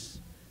clueless.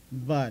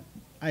 But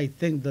I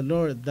thank the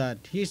Lord that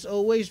He's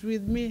always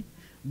with me.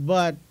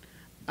 But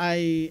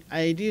I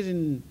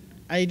didn't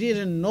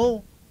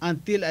know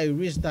until I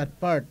reached that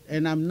part.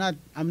 And I'm not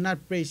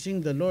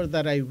praising the Lord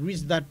that I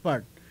reached that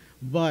part.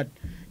 But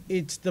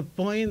it's the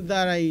point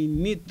that I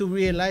need to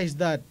realize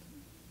that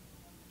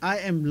I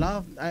am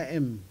loved.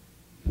 I'm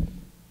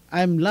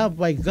loved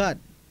by God.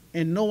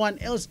 And no one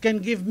else can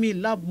give me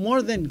love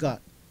more than God.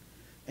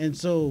 And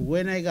so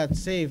when I got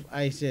saved,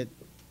 I said,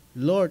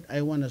 Lord,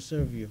 I want to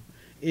serve you.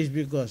 It's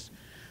because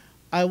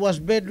I was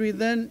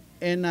bedridden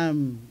and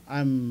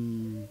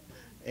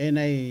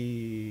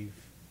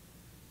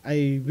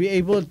I be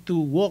able to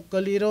walk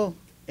a little,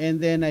 and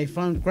then I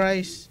found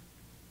Christ.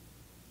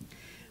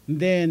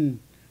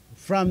 Then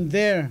from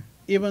there,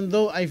 even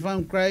though I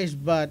found Christ,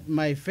 but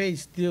my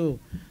faith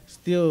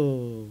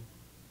still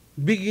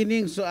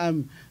beginning. So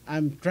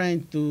I'm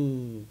trying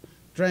to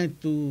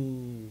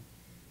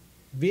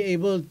be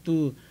able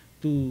to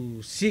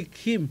seek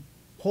Him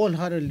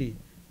wholeheartedly,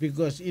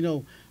 because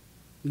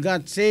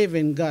God saved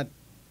and God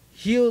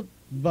healed,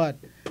 but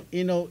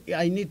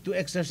I need to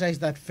exercise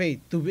that faith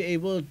to be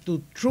able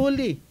to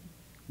truly,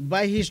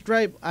 by His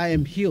stripe, I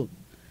am healed,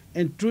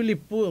 and truly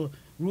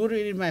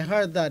rooted in my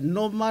heart that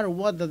no matter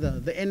what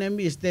the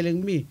enemy is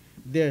telling me,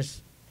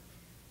 there's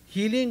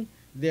healing,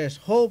 there's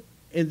hope,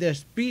 and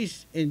there's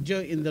peace and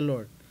joy in the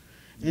Lord.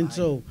 And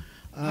so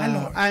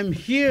I'm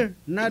here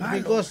not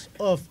because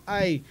of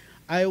I'm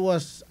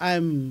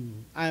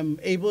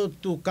able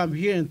to come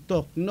here and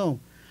talk. No,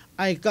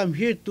 I come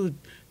here to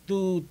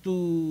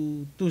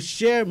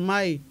share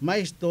my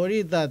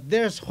story, that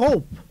there's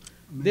hope.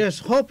 There's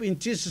hope in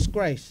Jesus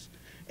Christ.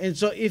 And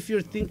so if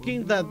you're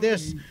thinking that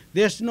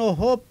there's no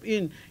hope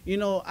in,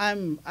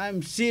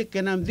 I'm sick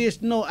and I'm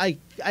this, no, I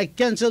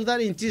cancel that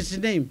in Jesus'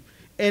 name.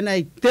 And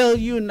I tell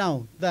you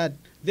now that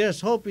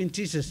there's hope in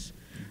Jesus.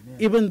 Amen.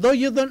 Even though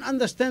you don't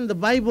understand the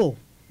Bible,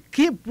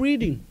 keep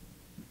reading.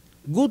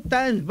 Good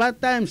times,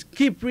 bad times,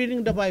 keep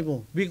reading the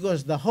Bible,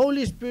 because the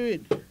Holy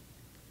Spirit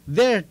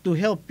there to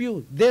help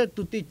you, there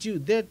to teach you,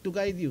 there to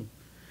guide you.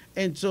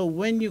 And so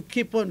when you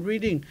keep on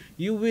reading,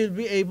 you will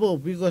be able,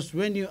 because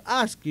when you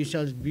ask, you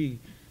shall be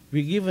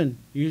given.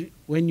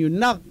 When you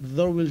knock, the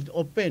door will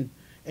open.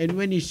 And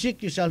when you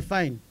seek, you shall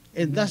find.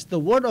 And that's the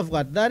word of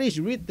God. That is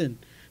written.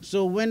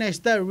 So when I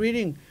start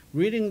reading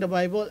the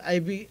Bible,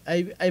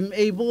 I'm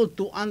able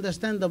to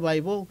understand the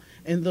Bible,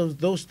 and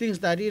those things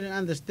that I didn't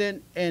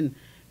understand, and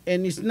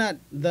it's not,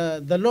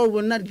 the Lord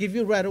will not give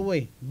you right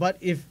away. But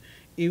if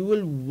He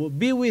will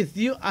be with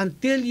you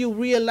until you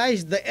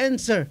realize the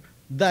answer,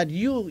 that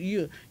your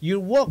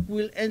walk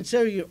will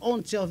answer your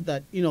own self,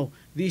 that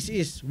this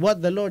is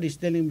what the Lord is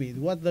telling me,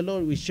 what the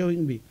Lord is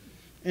showing me.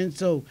 And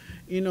so,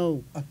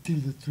 Until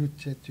the truth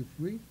sets you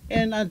free.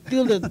 and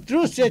until the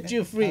truth sets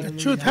you free. The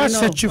truth has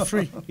set you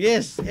free.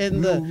 Yes,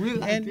 and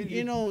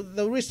Will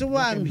the reason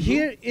why I'm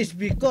here is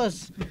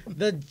because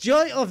the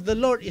joy of the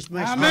Lord is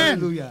my strength. Amen.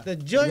 Hallelujah. The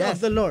joy Yes.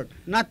 of the Lord,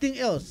 nothing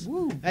else.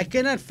 Woo. I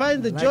cannot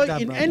find the I like joy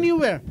that, in brother.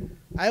 anywhere.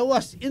 I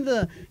was in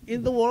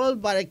the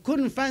world, but I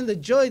couldn't find the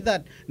joy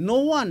that no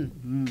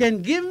one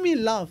can give me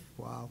love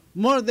Wow.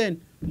 more than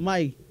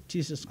my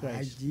Jesus My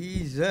Christ,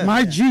 Jesus.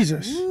 My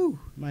Jesus. Woo.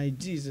 my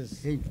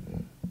Jesus. Hey,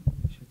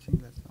 you should sing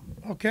that song.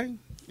 Okay.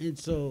 And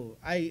so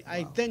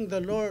I thank the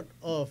Lord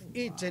of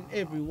each and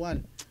every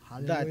one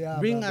that Hallelujah,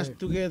 bring us brother.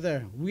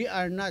 together. We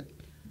are not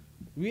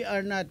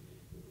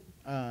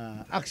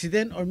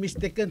accident or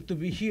mistaken to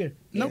be here.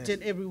 Nope. Each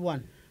and every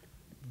one.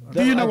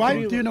 Do you know There are why?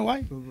 three- Do you know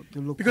why? To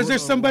look Because good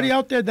there's or somebody what?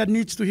 out there that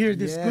needs to hear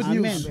this Yes. good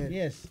Amen. news. Amen.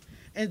 Yes.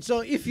 And so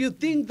if you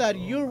think that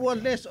you're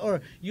worthless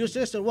or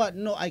useless or what,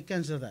 no, I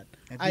cancel that.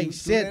 And I to let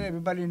said,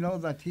 everybody know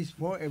that He's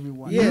for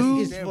everyone. yes, You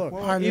He's it's there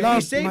for. are If he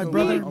loved, saved my me,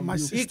 brother, my you.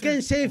 sister. He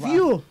can save Wow.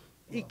 you.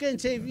 He can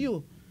save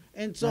you.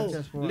 And so Not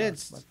just for us,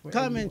 let's but for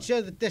come everyone. and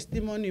share the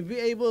testimony. Be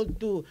able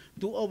to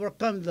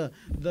overcome the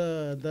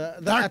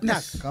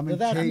Darkness. attack. Come The and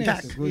darkness.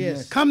 taste the goodness.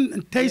 Yes. Come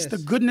and taste the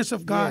Yes. goodness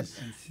of God Yes.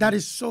 that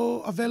is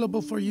so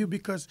available for you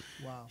because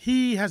Wow.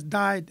 He has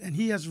died and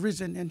He has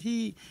risen and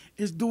He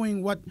is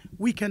doing what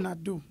we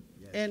cannot do.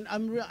 And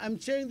I'm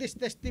sharing this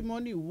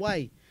testimony.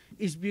 Why?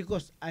 It's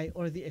because I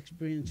already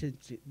experiencing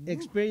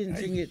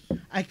it.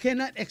 I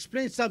cannot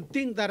explain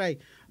something that I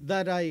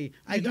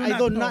do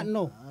do not not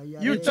know. know.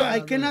 You So I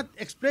tell- cannot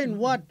explain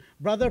what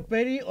Brother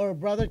Perry or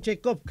Brother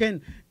Jacob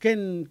can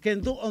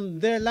do on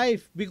their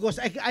life because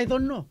I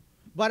don't know.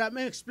 But I'm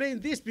explaining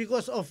this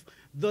because of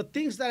the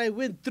things that I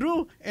went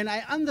through, and I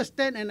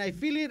understand and I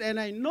feel it and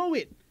I know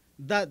it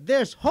that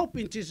there's hope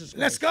in Jesus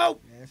Christ. Let's go.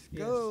 Let's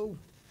go.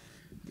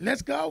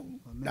 Let's go. Amen.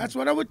 That's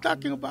what I was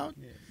talking about.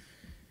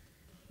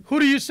 Who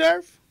do you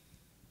serve?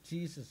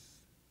 Jesus.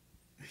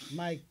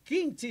 My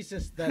King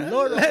Jesus, the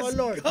Lord of all Let's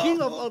Lords, go.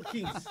 King of all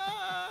kings.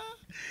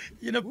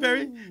 You know,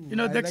 Perry, you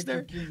know, I like Dexter,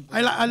 your king.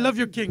 I love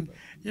your king.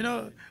 You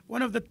know,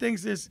 one of the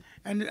things is,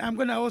 and I'm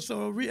going to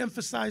also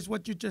re-emphasize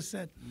what you just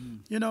said.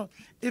 You know,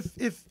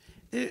 if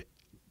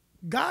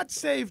God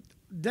saved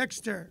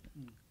Dexter,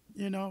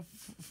 you know,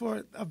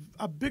 for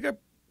a bigger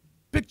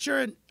picture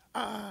and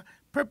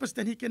purpose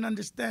than he can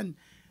understand,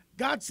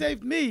 God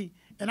saved me,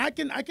 and I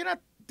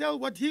cannot tell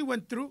what he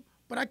went through,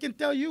 but I can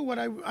tell you what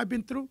I've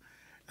been through.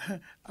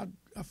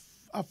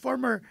 A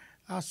former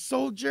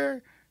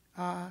soldier,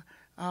 a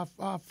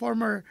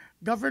former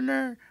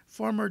governor,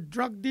 former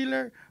drug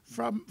dealer,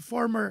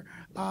 former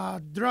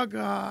drug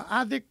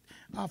addict,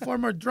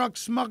 former drug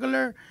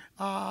smuggler,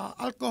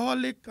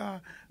 alcoholic.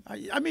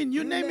 I mean,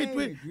 you name it. name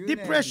it, you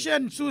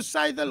Depression,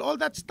 suicidal, all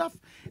that stuff.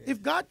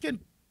 If God can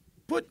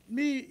put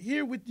me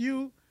here with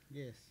you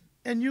Yes.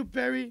 and you,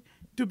 Perry,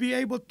 to be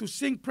able to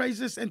sing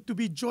praises and to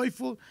be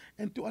joyful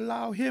and to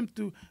allow Him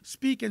to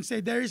speak and say,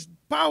 there is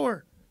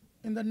power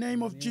in the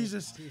name of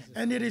Jesus.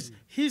 And it is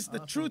He's the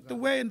truth, the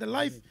way, and the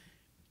life.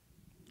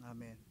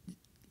 Amen.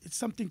 It's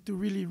something to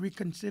really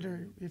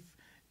reconsider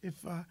if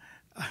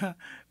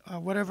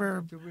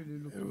whatever, To really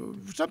look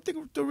into.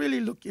 something to really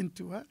look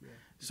into. Huh?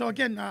 So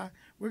again,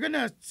 we're going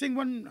to sing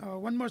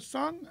one more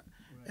song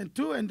and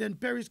two, and then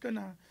Perry's going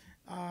to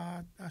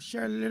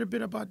share a little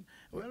bit about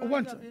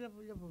one.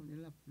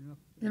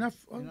 Enough?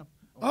 Oh, Enough.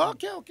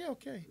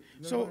 okay.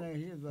 You're So gonna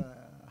hear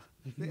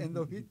the end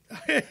of it.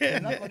 You're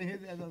not gonna hear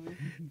the end of it.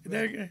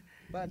 there,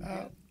 But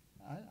I'll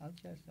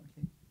share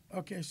something.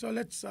 okay, so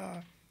let's.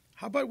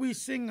 How about we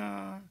sing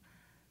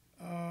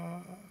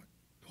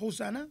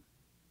Hosanna?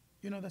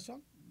 You know that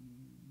song?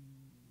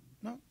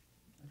 No?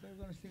 I thought we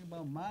were gonna sing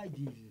about my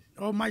Jesus.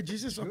 Oh, my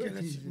Jesus. Okay, Your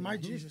let's Jesus. my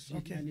Who's Jesus. Jesus?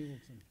 Okay,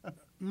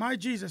 my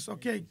Jesus.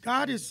 Okay,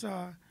 God is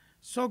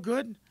so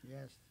good.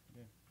 Yes.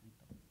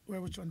 Where?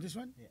 Which one? This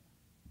one?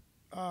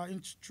 Yeah.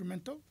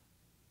 Instrumental.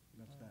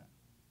 That's that.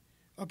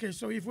 Okay,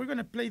 so if we're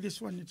gonna play this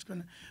one, it's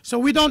gonna. So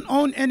we don't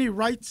own any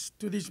rights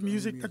to this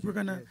music that we're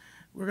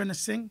gonna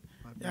sing.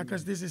 Yeah,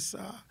 because this is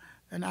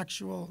an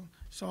actual.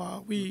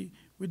 So we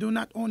do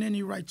not own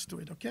any rights to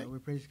it. Okay. So we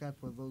praise God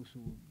for those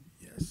who,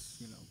 Yes.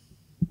 you know.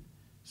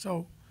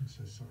 I'm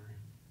so sorry.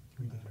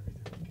 We did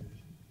everything we could.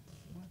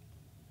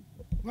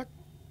 What?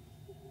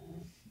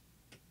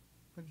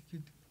 What did you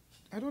do?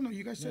 I don't know.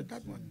 You guys said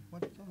that one.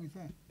 What song is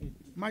that?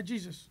 My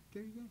Jesus.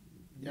 There you go.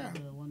 Yeah.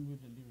 The one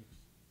with the lyrics.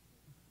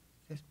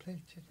 Just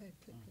play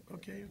it.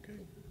 Okay.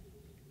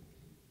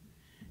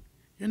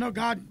 You know,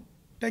 God,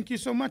 thank you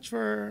so much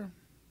for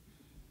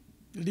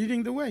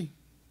leading the way.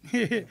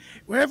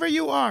 Wherever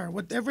you are,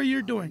 whatever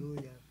you're doing,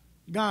 Hallelujah.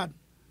 God,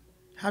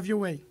 have your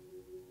way.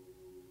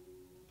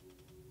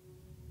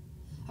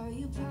 Are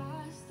you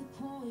past the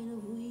point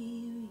of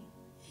weary?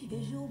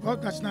 Is your Oh,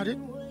 that's not it.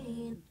 burden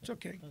weighing? It's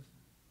okay.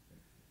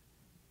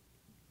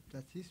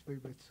 That's his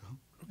favorite song.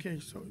 Okay,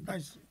 so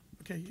guys,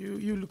 okay,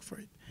 you look for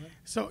it.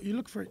 So you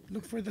look for it.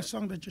 Look for the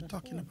song that you're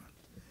talking about.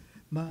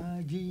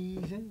 My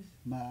Jesus,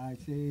 my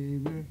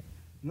Savior,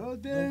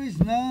 Lord, there is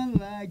none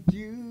like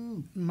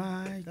you.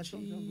 My That's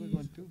also a good Jesus.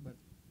 one too, but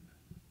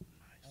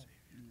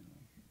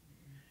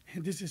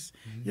This is,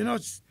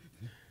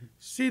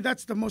 see,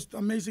 that's the most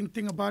amazing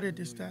thing about it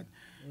is that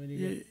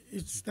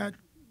it's that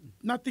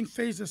nothing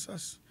phases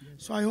us.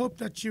 So I hope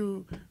that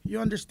you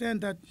understand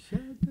that.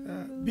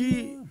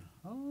 Be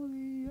all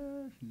the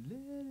earth,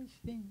 let us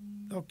sing.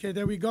 Okay.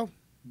 There we go.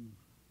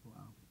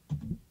 Wow.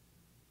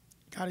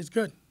 God is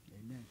good.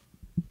 Amen.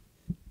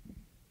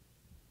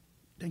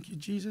 Thank you,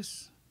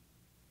 Jesus.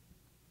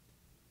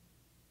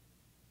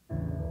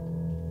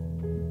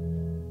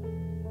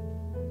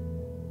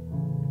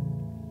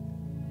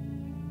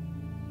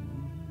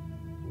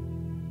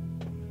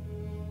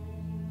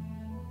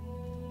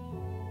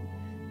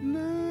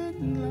 Not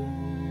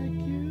like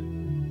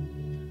you.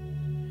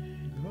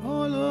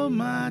 All of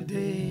my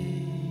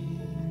days,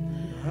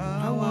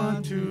 I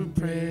want to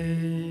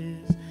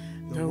praise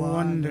the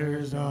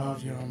wonders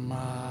of your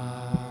mighty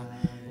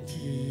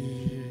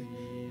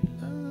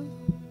love.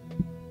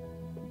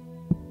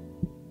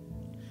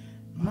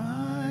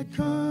 My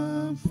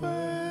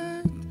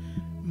comfort,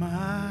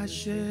 my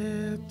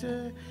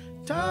shelter,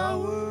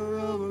 tower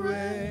of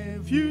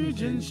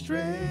refuge and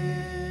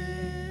strength.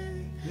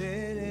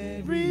 Let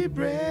every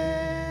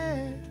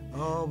breath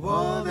of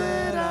all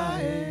that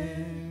I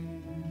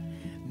am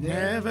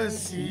never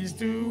cease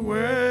to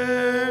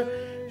worship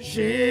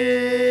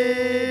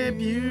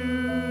you.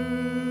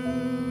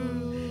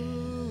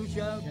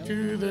 Shout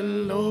to the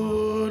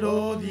Lord,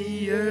 all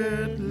the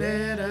earth,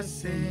 let us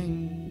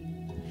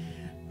sing.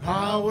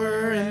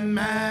 Power and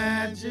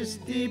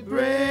majesty,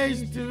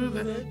 praise to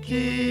the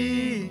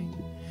King.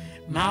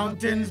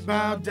 Mountains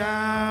bow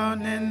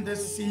down and the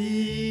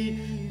sea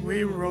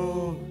we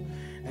roar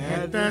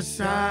at the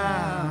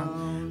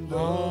sound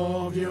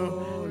of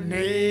your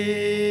name.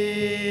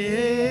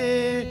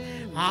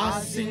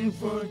 I sing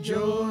for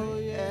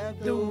joy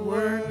at the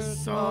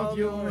works of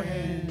your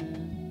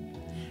hand.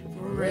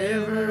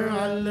 Forever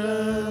I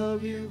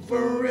love you,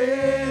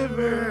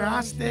 forever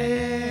I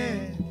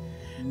stand.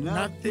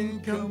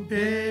 Nothing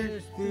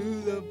compares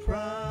to the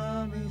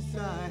promise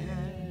I have.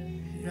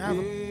 You have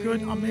a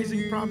good,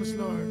 amazing promise,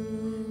 Lord.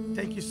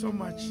 Thank you so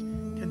much.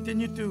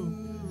 Continue to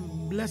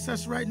bless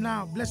us right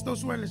now. Bless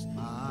those who are listening.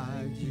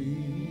 My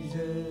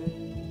Jesus,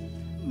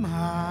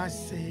 My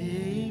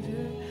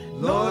Savior,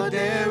 Lord,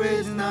 there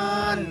is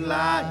none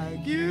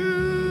like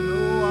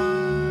you.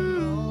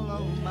 all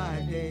of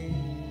my days,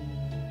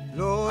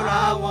 Lord,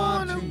 I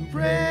want to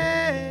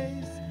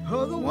praise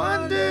all the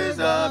wonders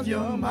of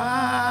your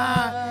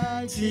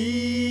mighty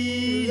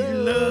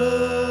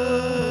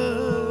love.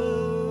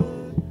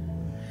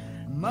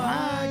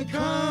 My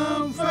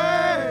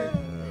comfort,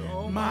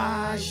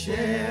 my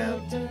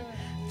shelter,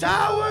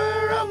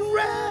 tower of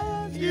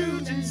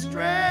refuge and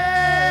strength.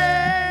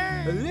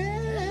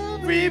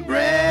 Every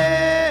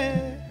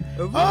breath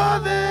of all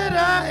that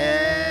I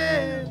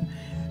am,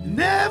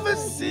 never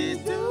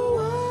cease to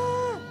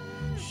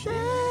worship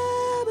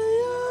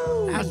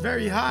you. That's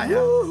very high,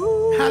 huh?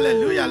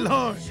 Hallelujah,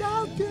 Lord.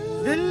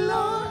 The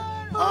Lord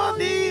on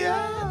the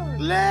earth,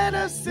 let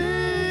us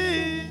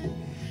sing.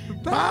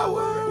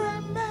 Power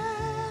and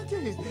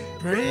majesty,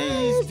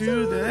 praise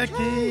to the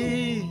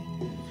King.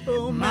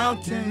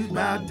 Mountains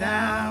bow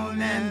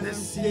down and the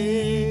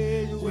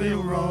sea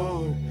will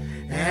roll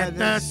at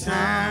the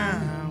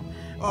sound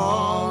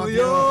of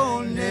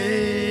your name.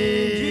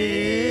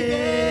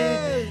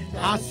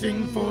 I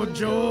sing for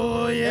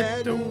joy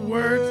at the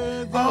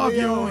work of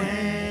your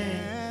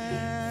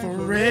hand.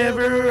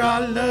 Forever I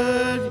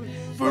love you,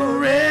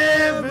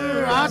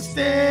 forever I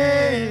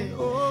stand.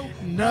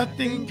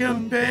 Nothing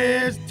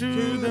compares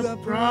to the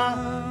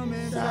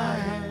promise I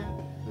have.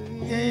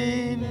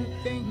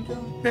 Nothing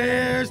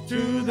compares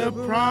to the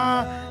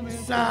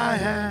promise I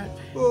have.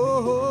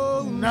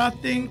 Oh,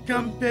 nothing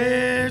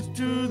compares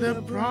to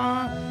the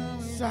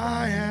promise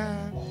I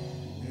have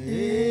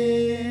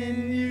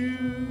in you.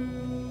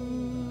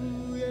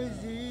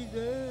 Yes,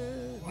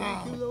 Jesus. Wow.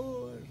 Thank you,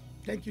 Lord.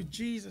 Thank you,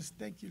 Jesus.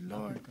 Thank you,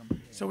 Lord.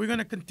 So we're going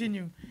to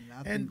continue.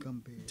 And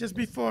just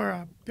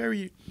before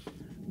Perry,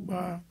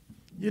 the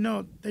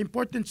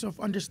importance of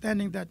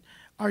understanding that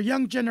our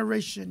young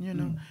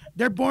generation,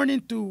 they're born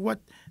into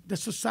what the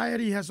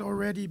society has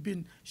already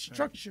been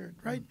structured,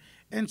 right?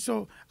 And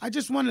so I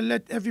just want to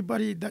let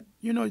everybody that,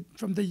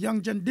 from the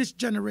this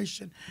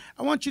generation,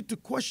 I want you to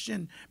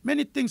question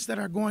many things that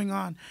are going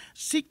on.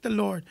 Seek the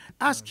Lord.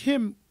 Ask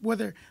Him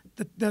whether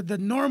the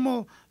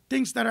normal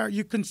things that are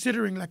you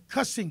considering, like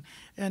cussing,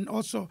 and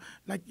also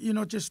like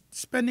just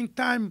spending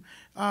time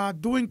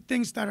doing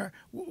things that are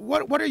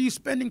what are you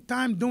spending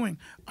time doing?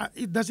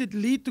 Does it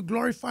lead to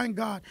glorifying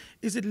God?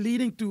 Is it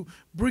leading to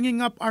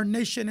bringing up our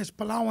nation as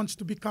Palauans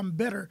to become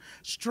better,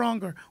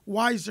 stronger,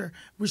 wiser,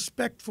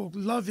 respectful,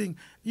 loving?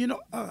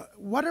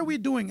 What are we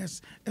doing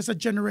as a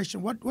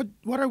generation? What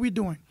are we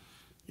doing?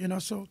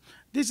 So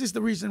this is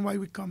the reason why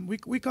we come.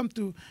 We come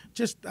to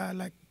just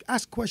like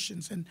ask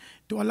questions and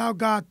to allow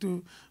God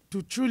to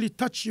truly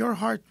touch your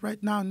heart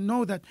right now.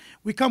 Know that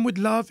we come with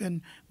love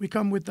and we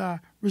come with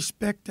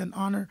respect and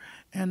honor,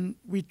 and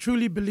we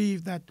truly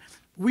believe that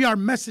we are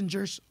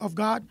messengers of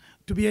God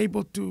to be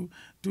able to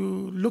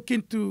look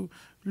into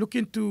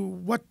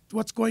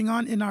what's going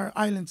on in our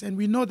islands. And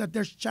we know that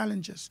there's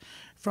challenges,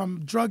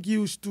 from drug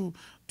use to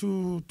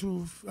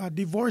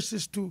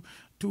divorces to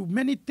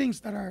many things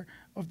that are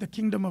of the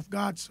kingdom of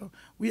God. So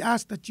we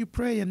ask that you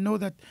pray and know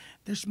that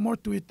there's more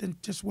to it than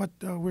just what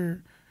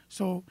more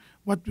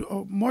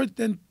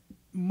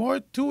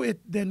to it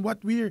than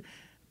what we're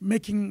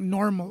making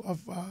normal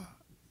of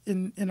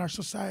in our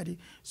society.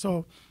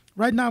 So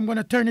right now I'm going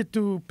to turn it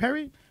to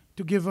Perry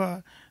to give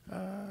a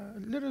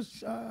little.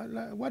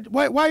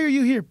 Why are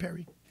you here,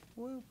 Perry?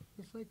 Well,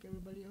 just like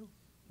everybody else.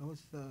 I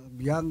was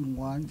young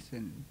once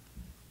and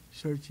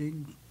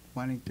searching,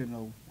 wanting to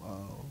know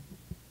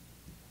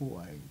who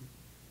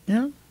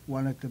I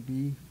wanted to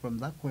be. From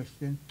that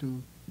question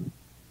to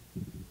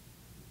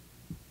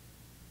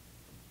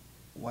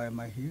why am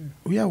I here?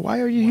 Yeah, why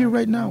are you here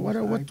right now?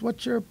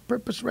 What's your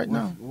purpose right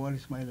now? What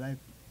is my life?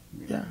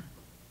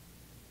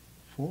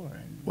 For?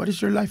 And what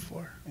is your life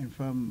for? And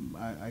from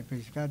I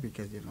praise God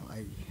because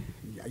I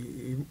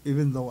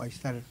even though I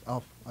started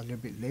off a little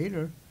bit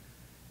later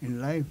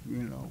in life,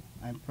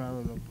 I'm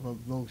proud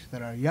of those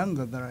that are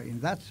younger that are in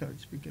that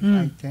search, because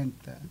I tend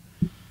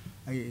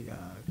I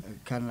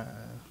kind of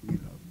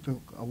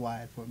took a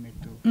while for me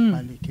to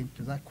finally came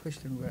to that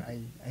question where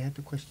I had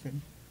to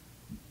question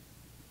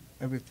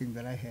everything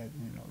that I had.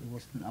 It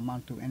wasn't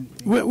amount to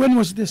anything. When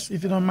was this,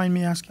 if you don't mind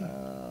me asking?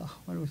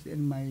 When it was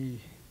in my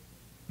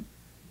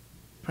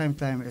prime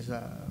time as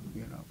a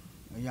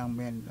young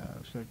man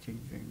searching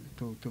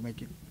to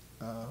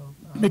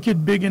make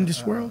it big in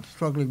this world.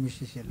 Struggling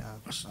musician,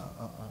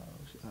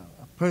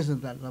 a person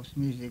that loves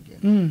music,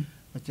 and,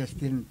 but just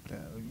didn't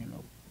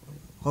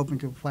hoping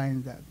to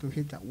find that, to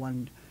hit that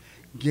one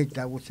gig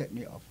that would set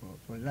me up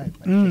for life.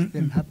 But it just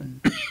didn't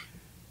happen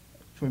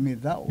for me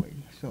that way.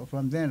 So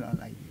from then on,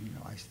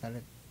 I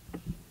started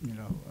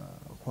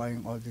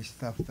acquiring all this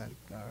stuff that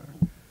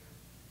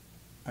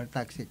are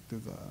toxic to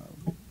the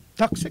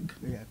toxic.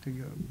 Yeah, to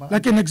your body.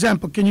 Like an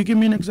example, can you give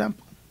me an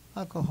example?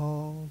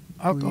 Alcohol,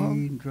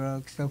 weed,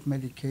 drugs,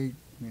 self-medicate.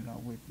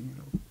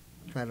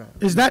 Try to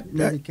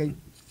medicate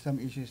some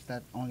issues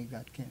that only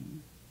God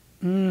can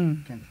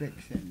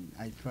fix. And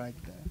I tried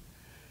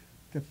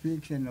to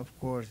fix, and of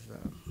course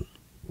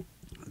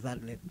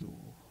that led to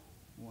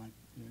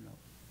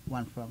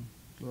one from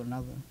to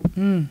another.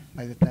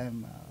 By the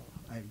time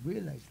I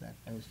realized that,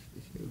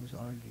 it was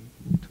already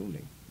too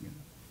late.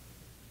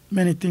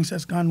 Many things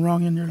has gone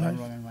wrong in your life.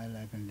 Wrong in my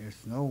life, and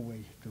there's no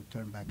way to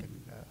turn back and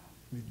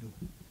redo.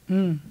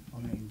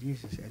 Only in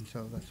Jesus. And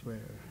so that's where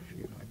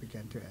I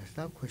began to ask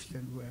that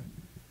question, where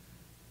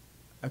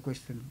I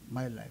questioned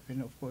my life,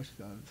 and of course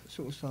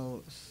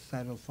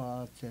suicidal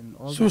thoughts and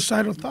all.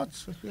 Suicidal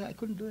thoughts? I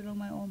couldn't do it on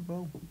my own,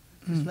 bro.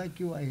 Just like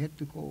you, I had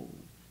to go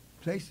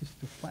places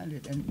to find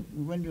it, and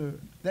when you're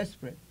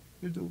desperate,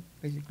 you do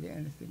basically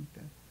anything.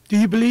 Do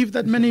you believe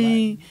that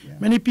many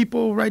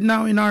people right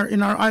now in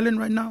our island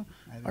right now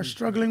are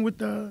struggling with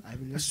the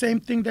same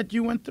thing that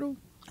you went through?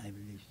 I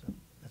believe so.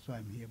 That's why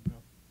I'm here, bro.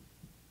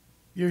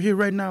 You're here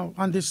right now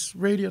on this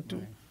radio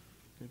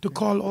to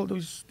call all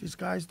these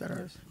guys that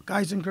are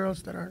guys and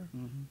girls that are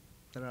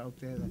out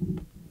there that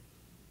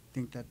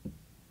think that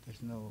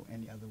there's no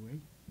any other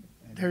way.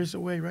 And there is a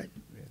way, right?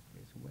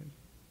 There's a way.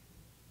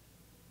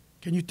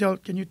 Can you tell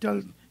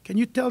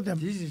them?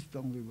 Jesus is the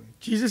only way.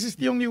 Jesus is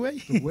the only way.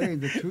 The way,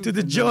 the truth, to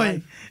the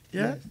joy.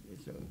 Yeah. Yes.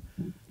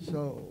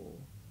 So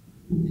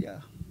yeah.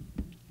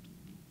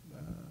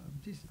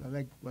 Just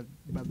like what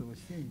Brother was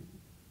saying,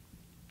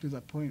 to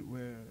the point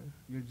where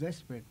you're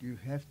desperate, you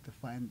have to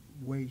find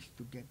ways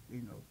to get,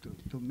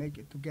 to make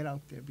it, to get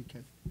out there,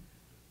 because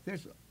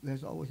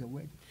there's always a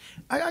way.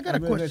 I got a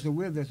question. There's a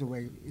will, there's a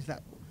way. Is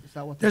that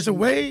what? There's a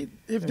way.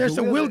 If there's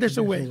a will, there's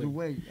a way. There's a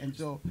way. And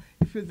so,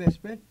 if you're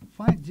desperate,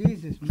 find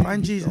Jesus. Man.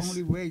 Find Jesus. The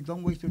only way.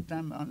 Don't waste your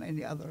time on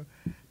any other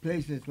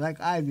places, like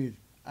I did.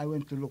 I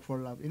went to look for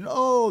love in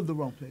all the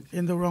wrong places.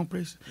 In the wrong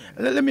place.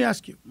 Yeah. Let me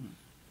ask you.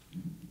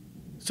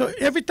 So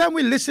every time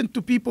we listen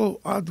to people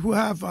who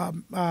have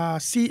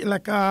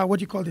what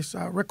do you call this,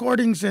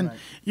 recordings, and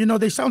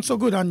they sound so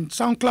good on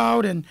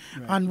SoundCloud and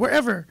on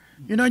wherever,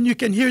 and you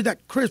can hear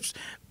that crisp,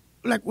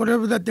 like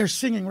whatever that they're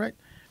singing, right?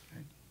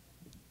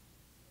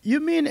 You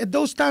mean at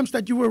those times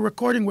that you were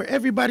recording where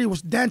everybody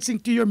was dancing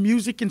to your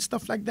music and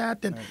stuff like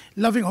that, and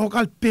loving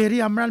Hokal Peri,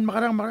 Amral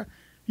Makarang,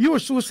 you were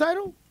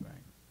suicidal? Right.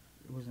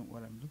 It wasn't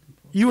what I'm looking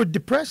for. You were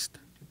depressed?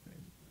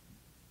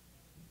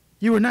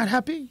 You were not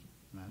happy?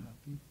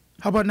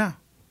 How about now?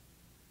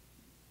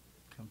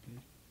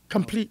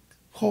 Complete,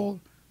 whole,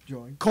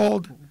 joy,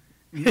 cold.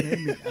 You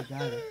name it, I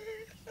got it.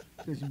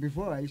 Because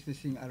before I used to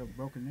sing out of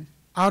brokenness.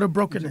 Out of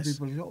brokenness.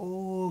 People say,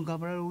 "Oh,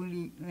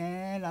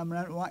 I'm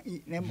not want to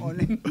eat them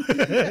only."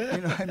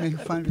 I make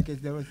fun because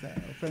there was a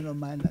friend of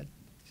mine that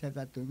said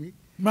that to me.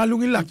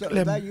 Malungilak So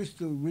lem. that used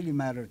to really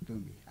matter to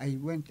me. I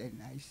went and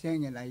I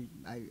sang and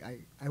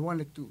I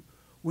wanted to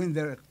win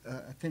their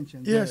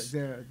attention. Yes.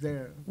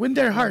 Their Win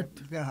their heart.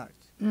 Their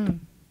hearts. Mm.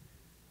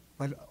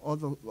 But all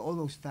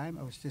those time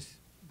I was just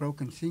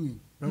broken singing.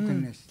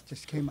 Brokenness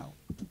just came out.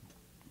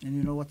 And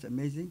you know what's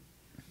amazing?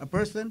 A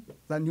person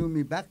that knew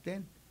me back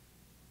then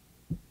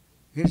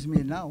hears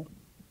me now,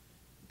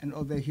 and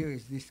all they hear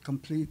is this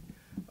complete,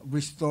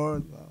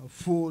 restored,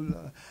 full,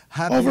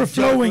 happy,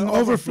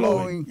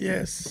 overflowing.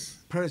 Yes.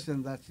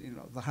 person that's,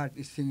 the heart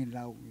is singing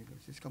loud.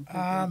 It's complete.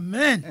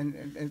 Amen.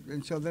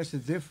 And so there's a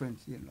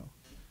difference,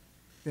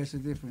 There's a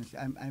difference.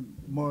 I'm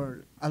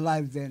more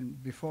alive than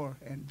before.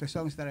 And the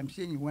songs that I'm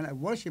singing, when I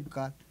worship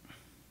God,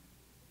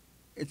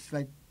 it's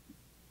like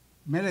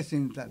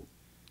medicine that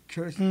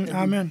cures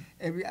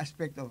every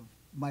aspect of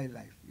my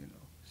life,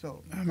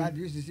 So Amen. God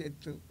uses it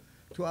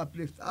to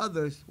uplift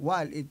others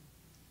while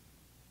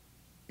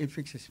it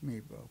fixes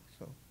me, bro.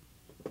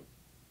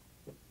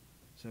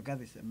 So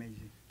God is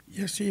amazing.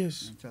 Yes, He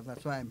is. And so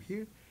that's why I'm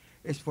here.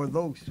 It's for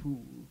those who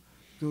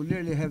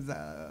really have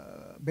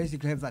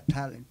basically have that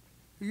talent.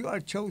 You are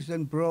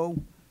chosen,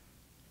 bro.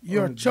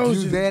 You are Or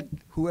chosen. Do that,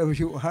 whoever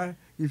you are.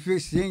 If you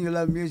sing, you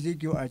love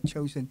music, you are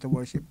chosen to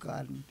worship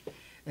God.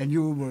 And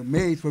you were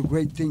made for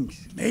great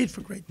things. Made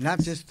for great Not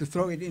just to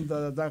throw it in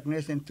the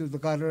darkness and to the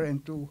gutter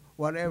and to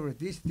whatever.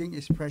 This thing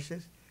is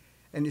precious.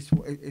 And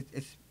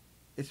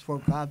it's for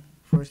God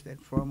first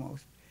and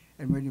foremost.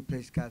 And when you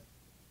place God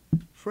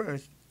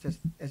first, just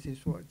as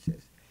His word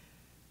says,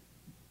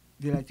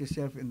 delight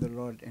yourself in the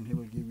Lord and He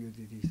will give you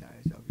the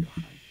desires of your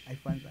heart. I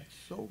find that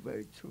so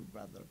very true,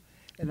 brother.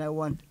 And I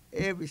want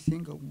every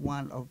single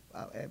one of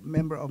a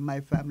member of my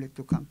family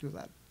to come to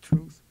that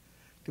truth,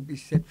 to be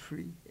set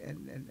free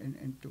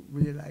and to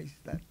realize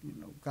that,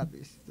 God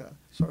is the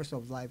source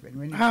of life. And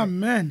when you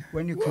Amen.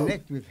 when you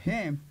connect with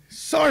Him,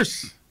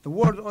 Source. the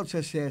word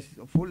also says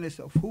the fullness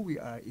of who we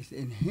are is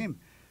in Him.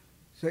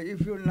 So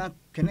if you're not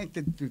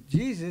connected to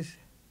Jesus,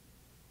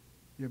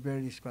 you're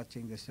barely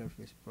scratching the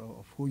surface, bro,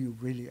 of who you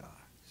really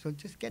are. So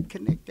just get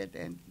connected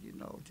and,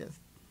 just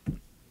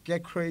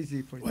get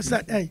crazy for What's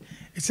Jesus. that? Hey,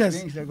 it says,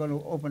 Things are going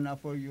to open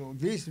up for you.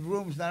 These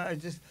rooms that are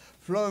just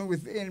flowing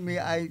within me,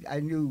 I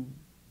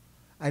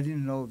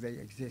didn't know they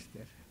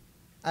existed.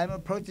 I'm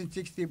approaching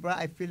 60, bro.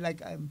 I feel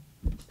like I'm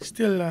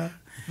still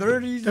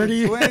 30s,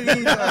 30.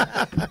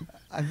 20s.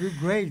 I feel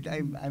great.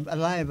 I'm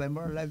alive. I'm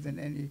more alive than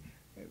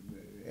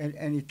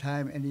any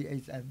time, any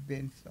age I've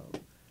been. So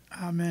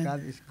Amen.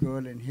 God is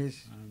good and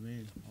He's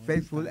Amen.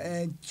 faithful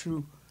and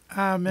true.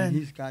 Amen. And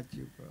He's got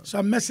you, bro. So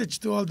a message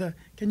to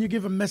can you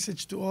give a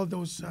message to all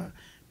those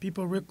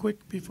people real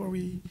quick before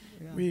we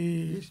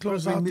You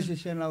close struggling out?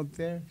 musician out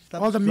there.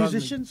 Stop All the struggling.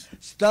 musicians?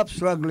 Stop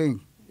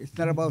struggling. It's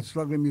not about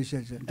struggling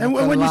musicians. And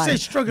when you say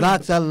struggling,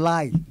 that's a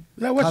lie.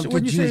 Like, Come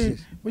to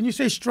when you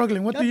say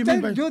struggling, what do you mean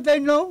by? Do they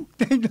know?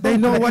 They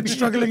know what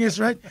struggling is,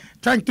 right?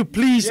 Trying to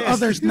please Yes.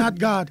 others, not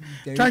God.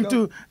 There you Trying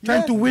go.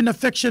 to win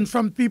affection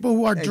from people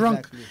who are drunk.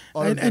 Exactly.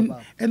 All of the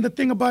above. And the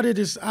thing about it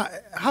is,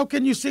 how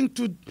can you sing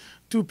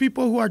to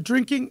people who are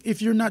drinking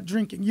if you're not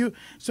drinking? It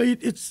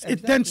tends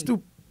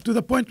Exactly. to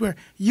the point where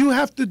you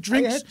have to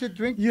drink. I have to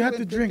drink. You have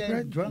to entertain drink,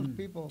 right? Drunk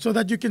people. So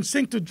that you can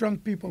sing to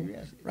drunk people,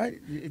 Yes. right?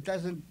 It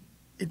doesn't.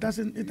 It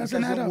doesn't It add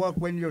doesn't up. work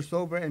when you're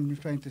sober and you're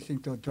trying to sing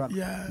to a drunk.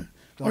 Yeah.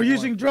 Don't Or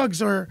using work.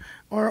 drugs or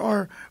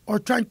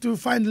trying to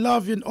find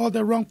love in all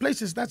the wrong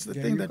places. That's the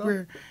There thing you that go.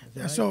 we're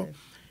That's so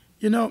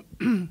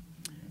right.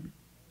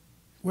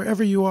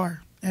 wherever you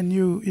are and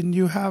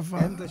you have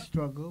And the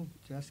struggle,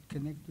 just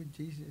connect with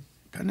Jesus.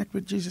 connect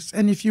with Jesus.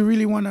 And if you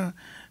really want to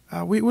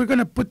we're going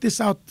to put this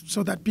out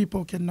so that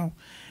people can know.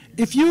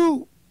 If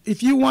you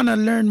want to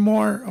learn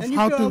more of And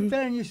how if you're to out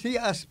there and you see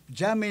us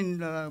jamming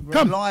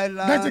come, Long Island,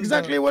 that's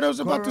exactly what I was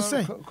about to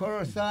say.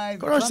 Coroside,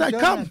 Coroside, join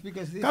come. us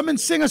because this- Come and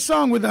sing a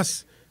song with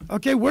us.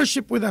 Okay,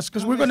 worship with us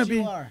because Come we're going to as be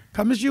you are.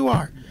 come as you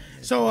are.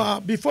 So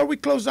before we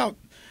close out,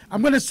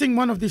 I'm going to sing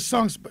one of these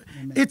songs. But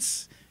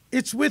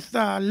it's with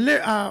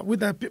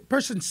a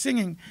person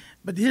singing.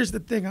 But here's the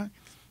thing,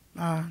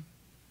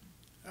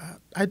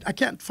 I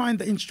can't find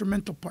the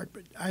instrumental part.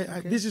 But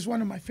this is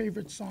one of my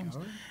favorite songs.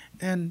 All right.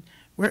 And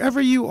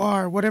wherever you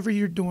are, whatever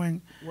you're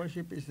doing,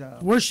 Worship is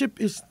worship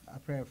is a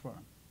prayer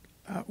form.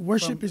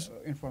 worship is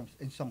in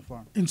song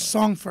form. in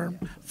song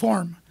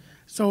form.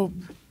 So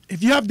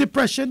if you have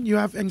depression, you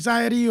have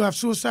anxiety, you have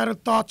suicidal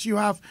thoughts, you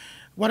have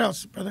what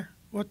else, brother?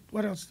 What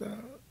else?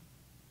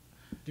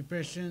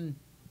 Depression.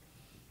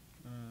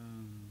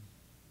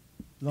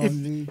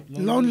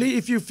 Lonely.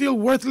 If you feel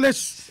worthless,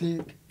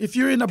 Sick. if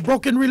you're in a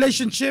broken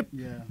relationship,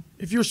 Yeah.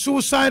 if you're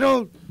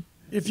suicidal,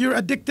 if you're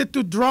addicted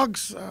to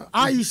drugs,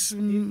 ice,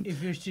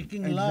 If you're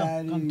seeking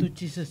love, come to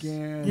Jesus.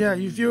 scared, yeah,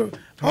 if you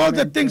all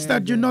the things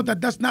that you know that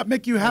does not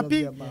make you all of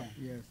happy, the above,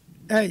 Yes.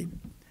 hey,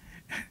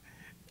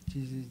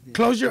 Jesus did.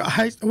 close your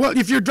eyes. Well,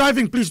 if you're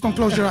driving, please don't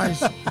close your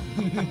eyes.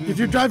 If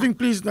you're driving,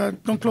 please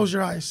don't close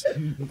your eyes.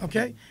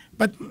 Okay?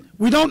 But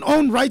we don't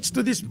own rights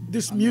to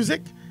this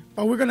music,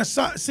 but we're going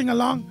to sing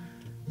along.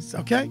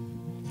 Okay?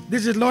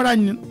 This is Lord, I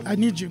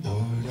need you.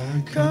 Lord,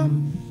 I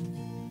come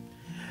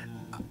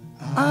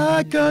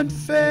I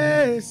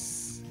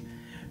confess,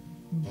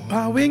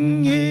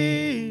 bowing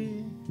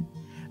here,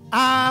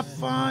 I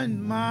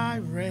find my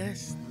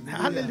rest.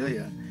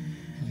 Hallelujah.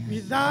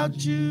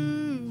 Without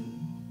you,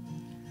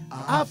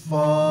 I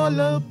fall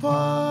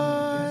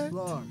apart. Yes,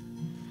 Lord.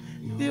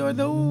 You're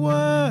the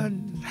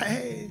one,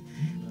 hey,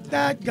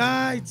 that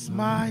guides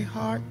my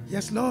heart.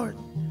 Yes, Lord.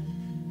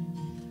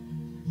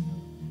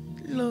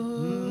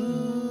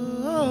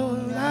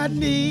 Lord, I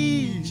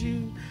need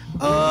you.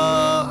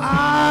 Oh,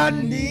 I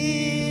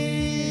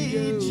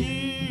need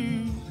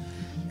you.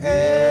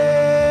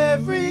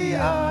 Every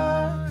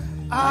hour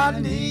I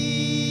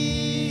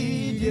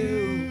need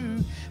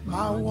you.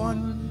 My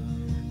one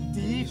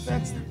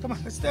defense. Come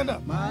on, let's stand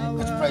up.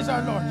 Let's praise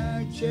our Lord.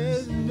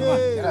 Come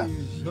on, get up.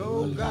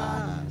 Oh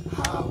God,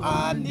 How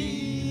I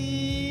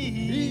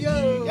need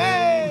you.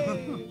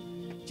 Yay!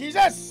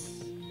 Jesus.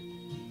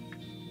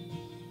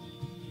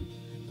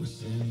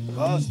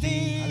 Goes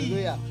deep.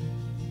 hallelujah.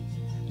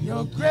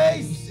 Your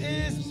grace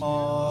is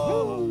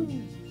more.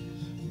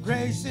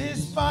 Grace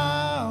is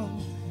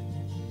found.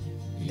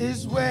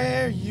 Is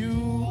where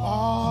you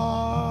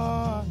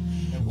are.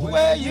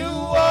 Where you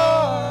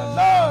are,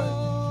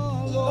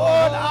 Lord.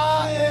 Lord,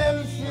 I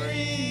am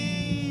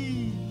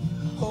free.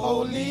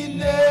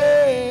 Holiness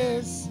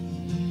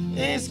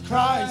is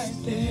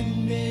Christ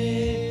in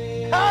me.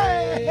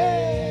 Hey,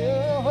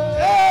 hey,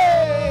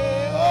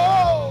 hey,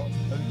 oh,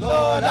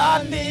 Lord,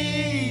 I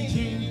need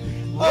you.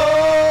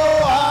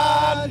 Oh,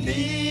 I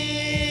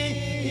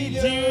need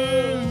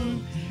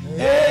you.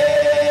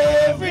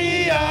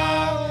 Every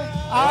hour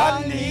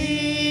I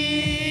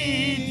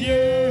need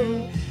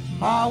you.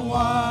 My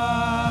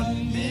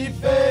one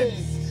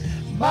defense,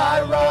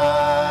 my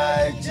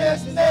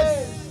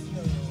righteousness.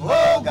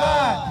 Oh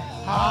God,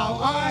 how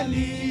I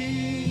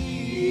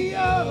need you.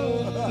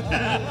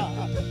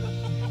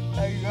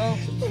 There you go.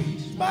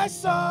 My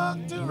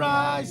song to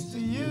rise to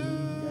you.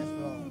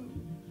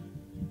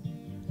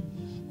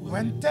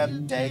 When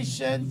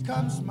temptation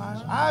comes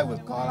I will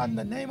call on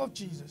the name of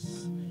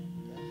Jesus.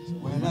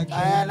 When I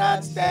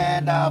cannot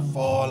stand, I'll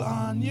fall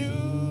on you.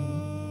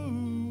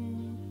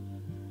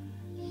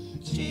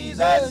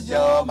 Jesus,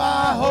 you're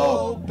my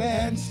hope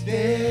and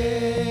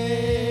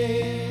stay.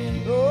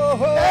 Oh,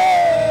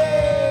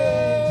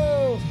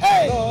 hey,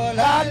 hey, Lord,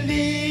 I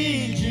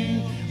need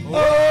you.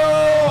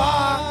 Oh,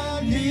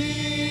 I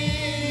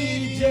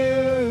need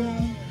you.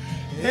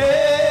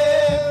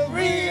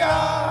 Every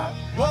hour,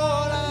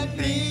 Lord, I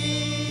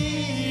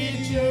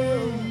need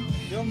you.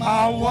 You're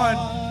my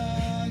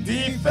one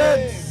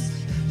defense.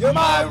 You're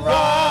my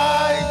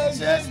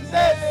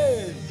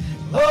righteousness.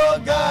 Oh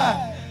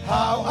God,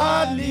 how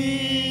I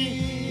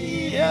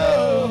need you.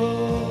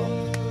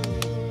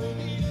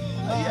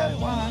 You're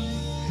one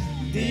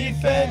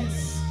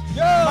defense.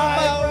 You're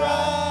my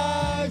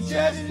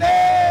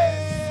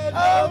righteousness.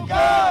 Oh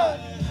God,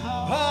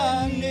 how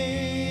I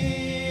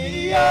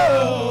need you.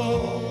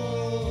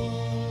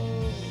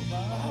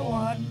 My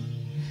one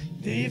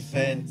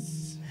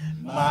defense,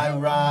 my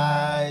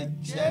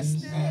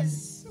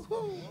righteousness.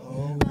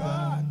 Oh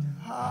God,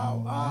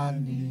 how I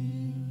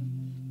need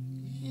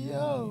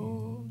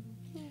you.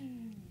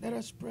 Let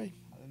us pray.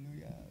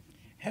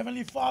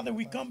 Heavenly Father,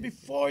 we come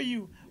before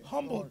you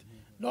humbled.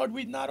 Lord,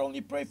 we not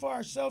only pray for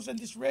ourselves and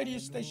this radio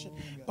station,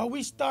 but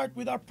we start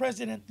with our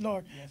president,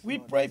 Lord. We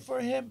pray for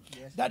him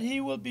that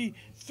he will be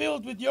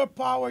filled with your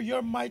power,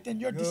 your might, and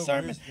your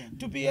discernment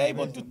to be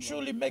able to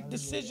truly make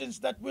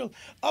decisions that will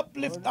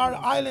uplift our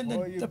island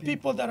and the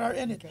people that are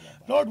in it.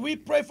 Lord, we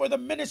pray for the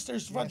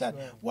ministers for that.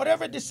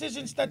 Whatever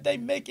decisions that they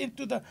make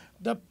into the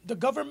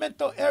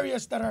governmental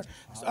areas that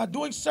are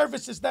doing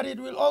services, that it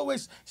will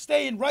always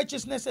stay in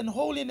righteousness and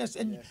holiness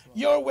and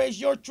your ways,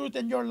 your truth,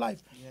 and your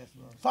life.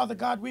 Father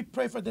God, we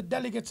pray for the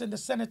delegates and the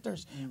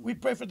senators. We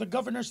pray for the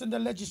governors and the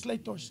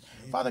legislators.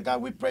 Father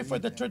God, we pray for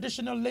the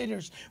traditional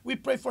leaders. We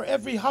pray for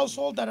every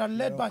household that are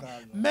led by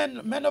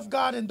men of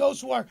God and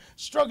those who are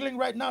struggling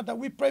right now, that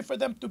we pray for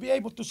them to be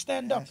able to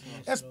stand up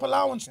as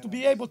Palauans, to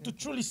be able to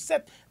truly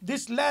set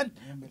this land,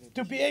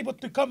 to be able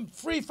to come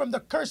free from the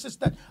curses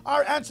that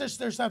our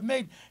ancestors have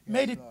made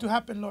it to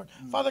happen, Lord.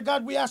 Father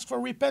God, we ask for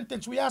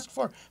repentance. We ask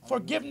for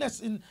forgiveness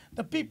in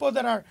the people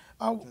that are,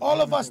 all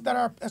of us that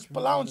are as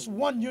Palauans,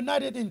 one,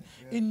 united in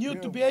you,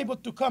 to be able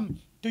to come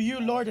to you,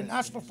 Lord, and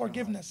ask for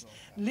forgiveness.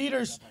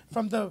 Leaders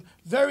from the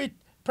very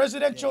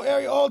presidential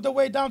area all the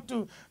way down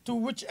to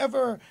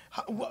whichever,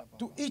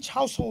 to each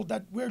household,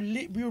 that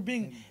we're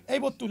being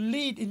able to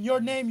lead in your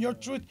name, your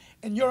truth,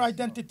 and your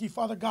identity,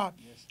 Father God.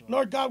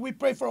 Lord God, we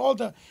pray for all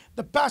the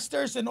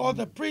pastors and all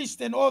the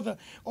priests and all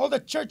the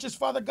churches,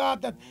 Father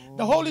God, that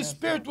the Holy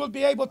Spirit will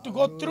be able to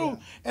go through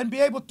and be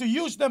able to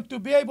use them to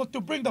be able to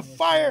bring the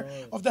fire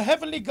of the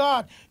heavenly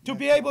God, to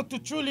be able to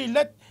truly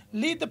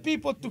lead the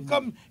people to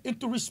come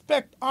into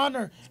respect,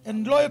 honor,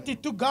 and loyalty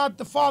to God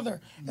the Father,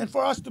 and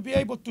for us to be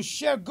able to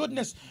share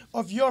goodness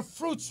of your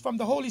fruits from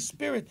the Holy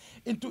Spirit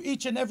into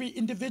each and every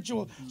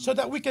individual, so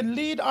that we can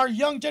lead our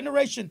young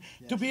generation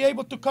to be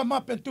able to come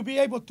up and to be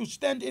able to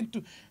stand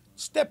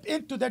step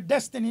into their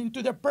destiny,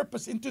 into their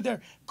purpose, into their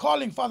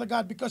calling, Father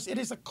God, because it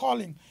is a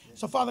calling.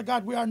 So, Father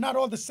God, we are not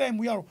all the same.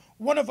 We are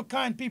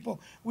one-of-a-kind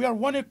people. We are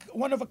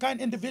one-of-a-kind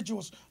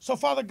individuals. So,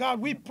 Father God,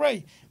 we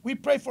pray. We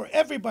pray for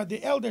everybody,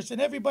 the elders and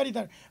everybody,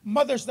 that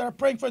mothers that are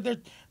praying for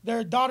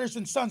their daughters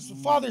and sons,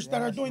 fathers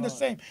that are doing the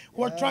same,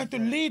 who are trying to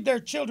lead their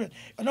children,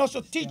 and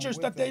also teachers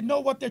that they know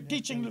what they're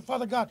teaching,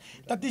 Father God,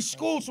 that these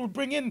schools will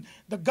bring in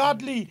the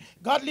godly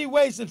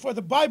ways, and for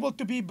the Bible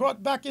to be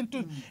brought back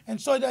into,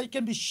 and so that it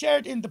can be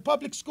shared in the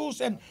public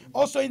schools and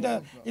also in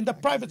the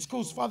private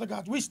schools, Father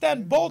God. We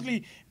stand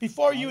boldly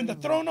before you in the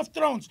throne of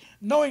thrones,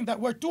 knowing that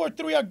where 2 or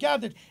 3 are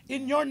gathered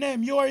in your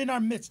name, you are in our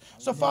midst.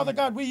 So, Father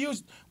God,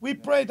 we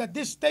pray that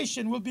this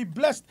station will be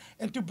blessed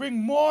and to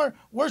bring more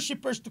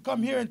worshipers to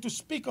come here and to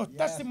speak of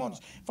testimonies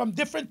from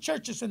different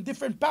churches and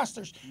different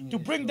pastors, to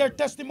bring their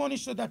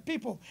testimonies so that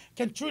people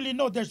can truly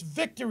know there's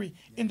victory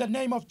in the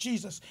name of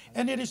Jesus.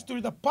 And it is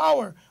through the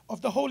power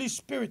of the Holy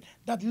Spirit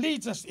that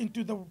leads us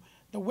into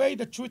the way,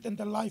 the truth, and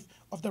the life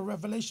of the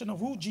revelation of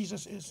who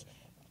Jesus is.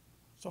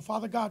 So,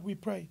 Father God, we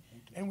pray.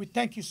 And we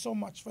thank you so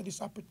much for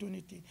this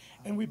opportunity.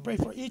 And we pray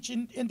for each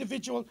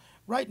individual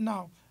right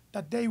now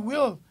that they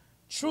will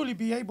truly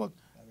be able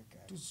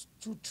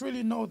to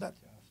truly know that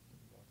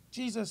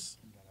Jesus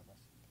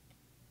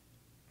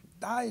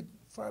died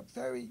for a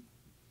very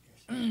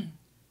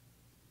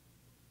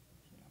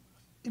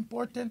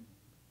important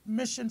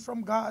mission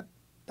from God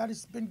that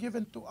has been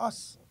given to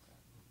us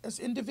as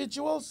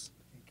individuals,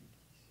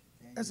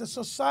 as a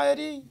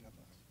society,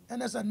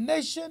 and as a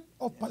nation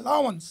of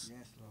Palauans.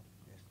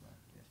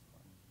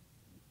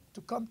 To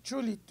come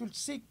truly to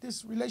seek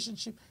this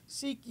relationship.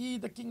 Seek ye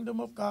the kingdom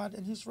of God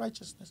and his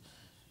righteousness,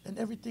 and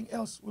everything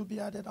else will be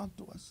added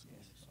unto us.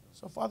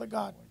 So, Father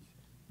God,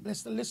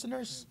 bless the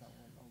listeners,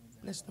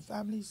 bless the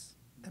families,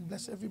 and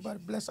bless everybody.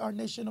 Bless our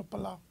nation of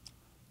Palau.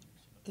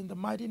 In the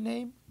mighty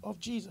name of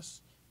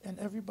Jesus. And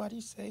everybody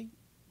say,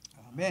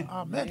 Amen.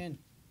 Amen. Amen.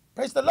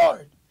 Praise the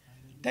Lord.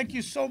 Thank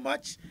you so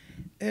much.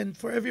 And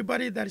for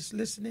everybody that is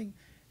listening,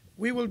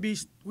 we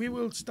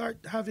will start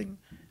having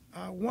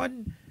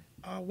one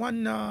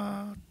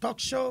talk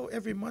show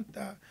every month.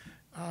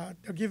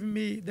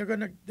 They're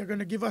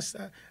gonna give us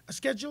a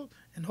schedule,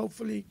 and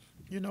hopefully,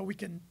 we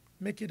can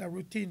make it a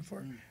routine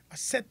for a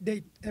set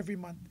date every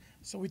month.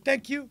 So we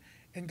thank you,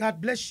 and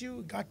God bless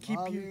you, God keep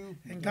you,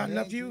 and God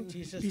love you.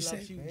 Jesus Be loves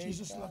safe. you.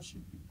 Jesus loves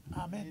you.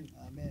 Amen.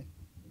 Amen.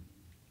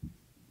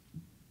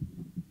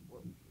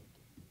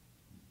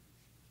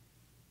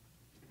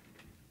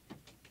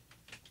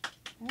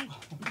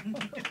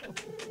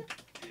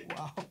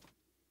 Wow.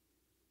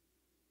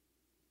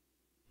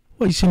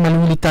 Ay, si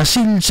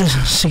Malulitasin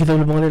sa kita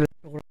ulit mga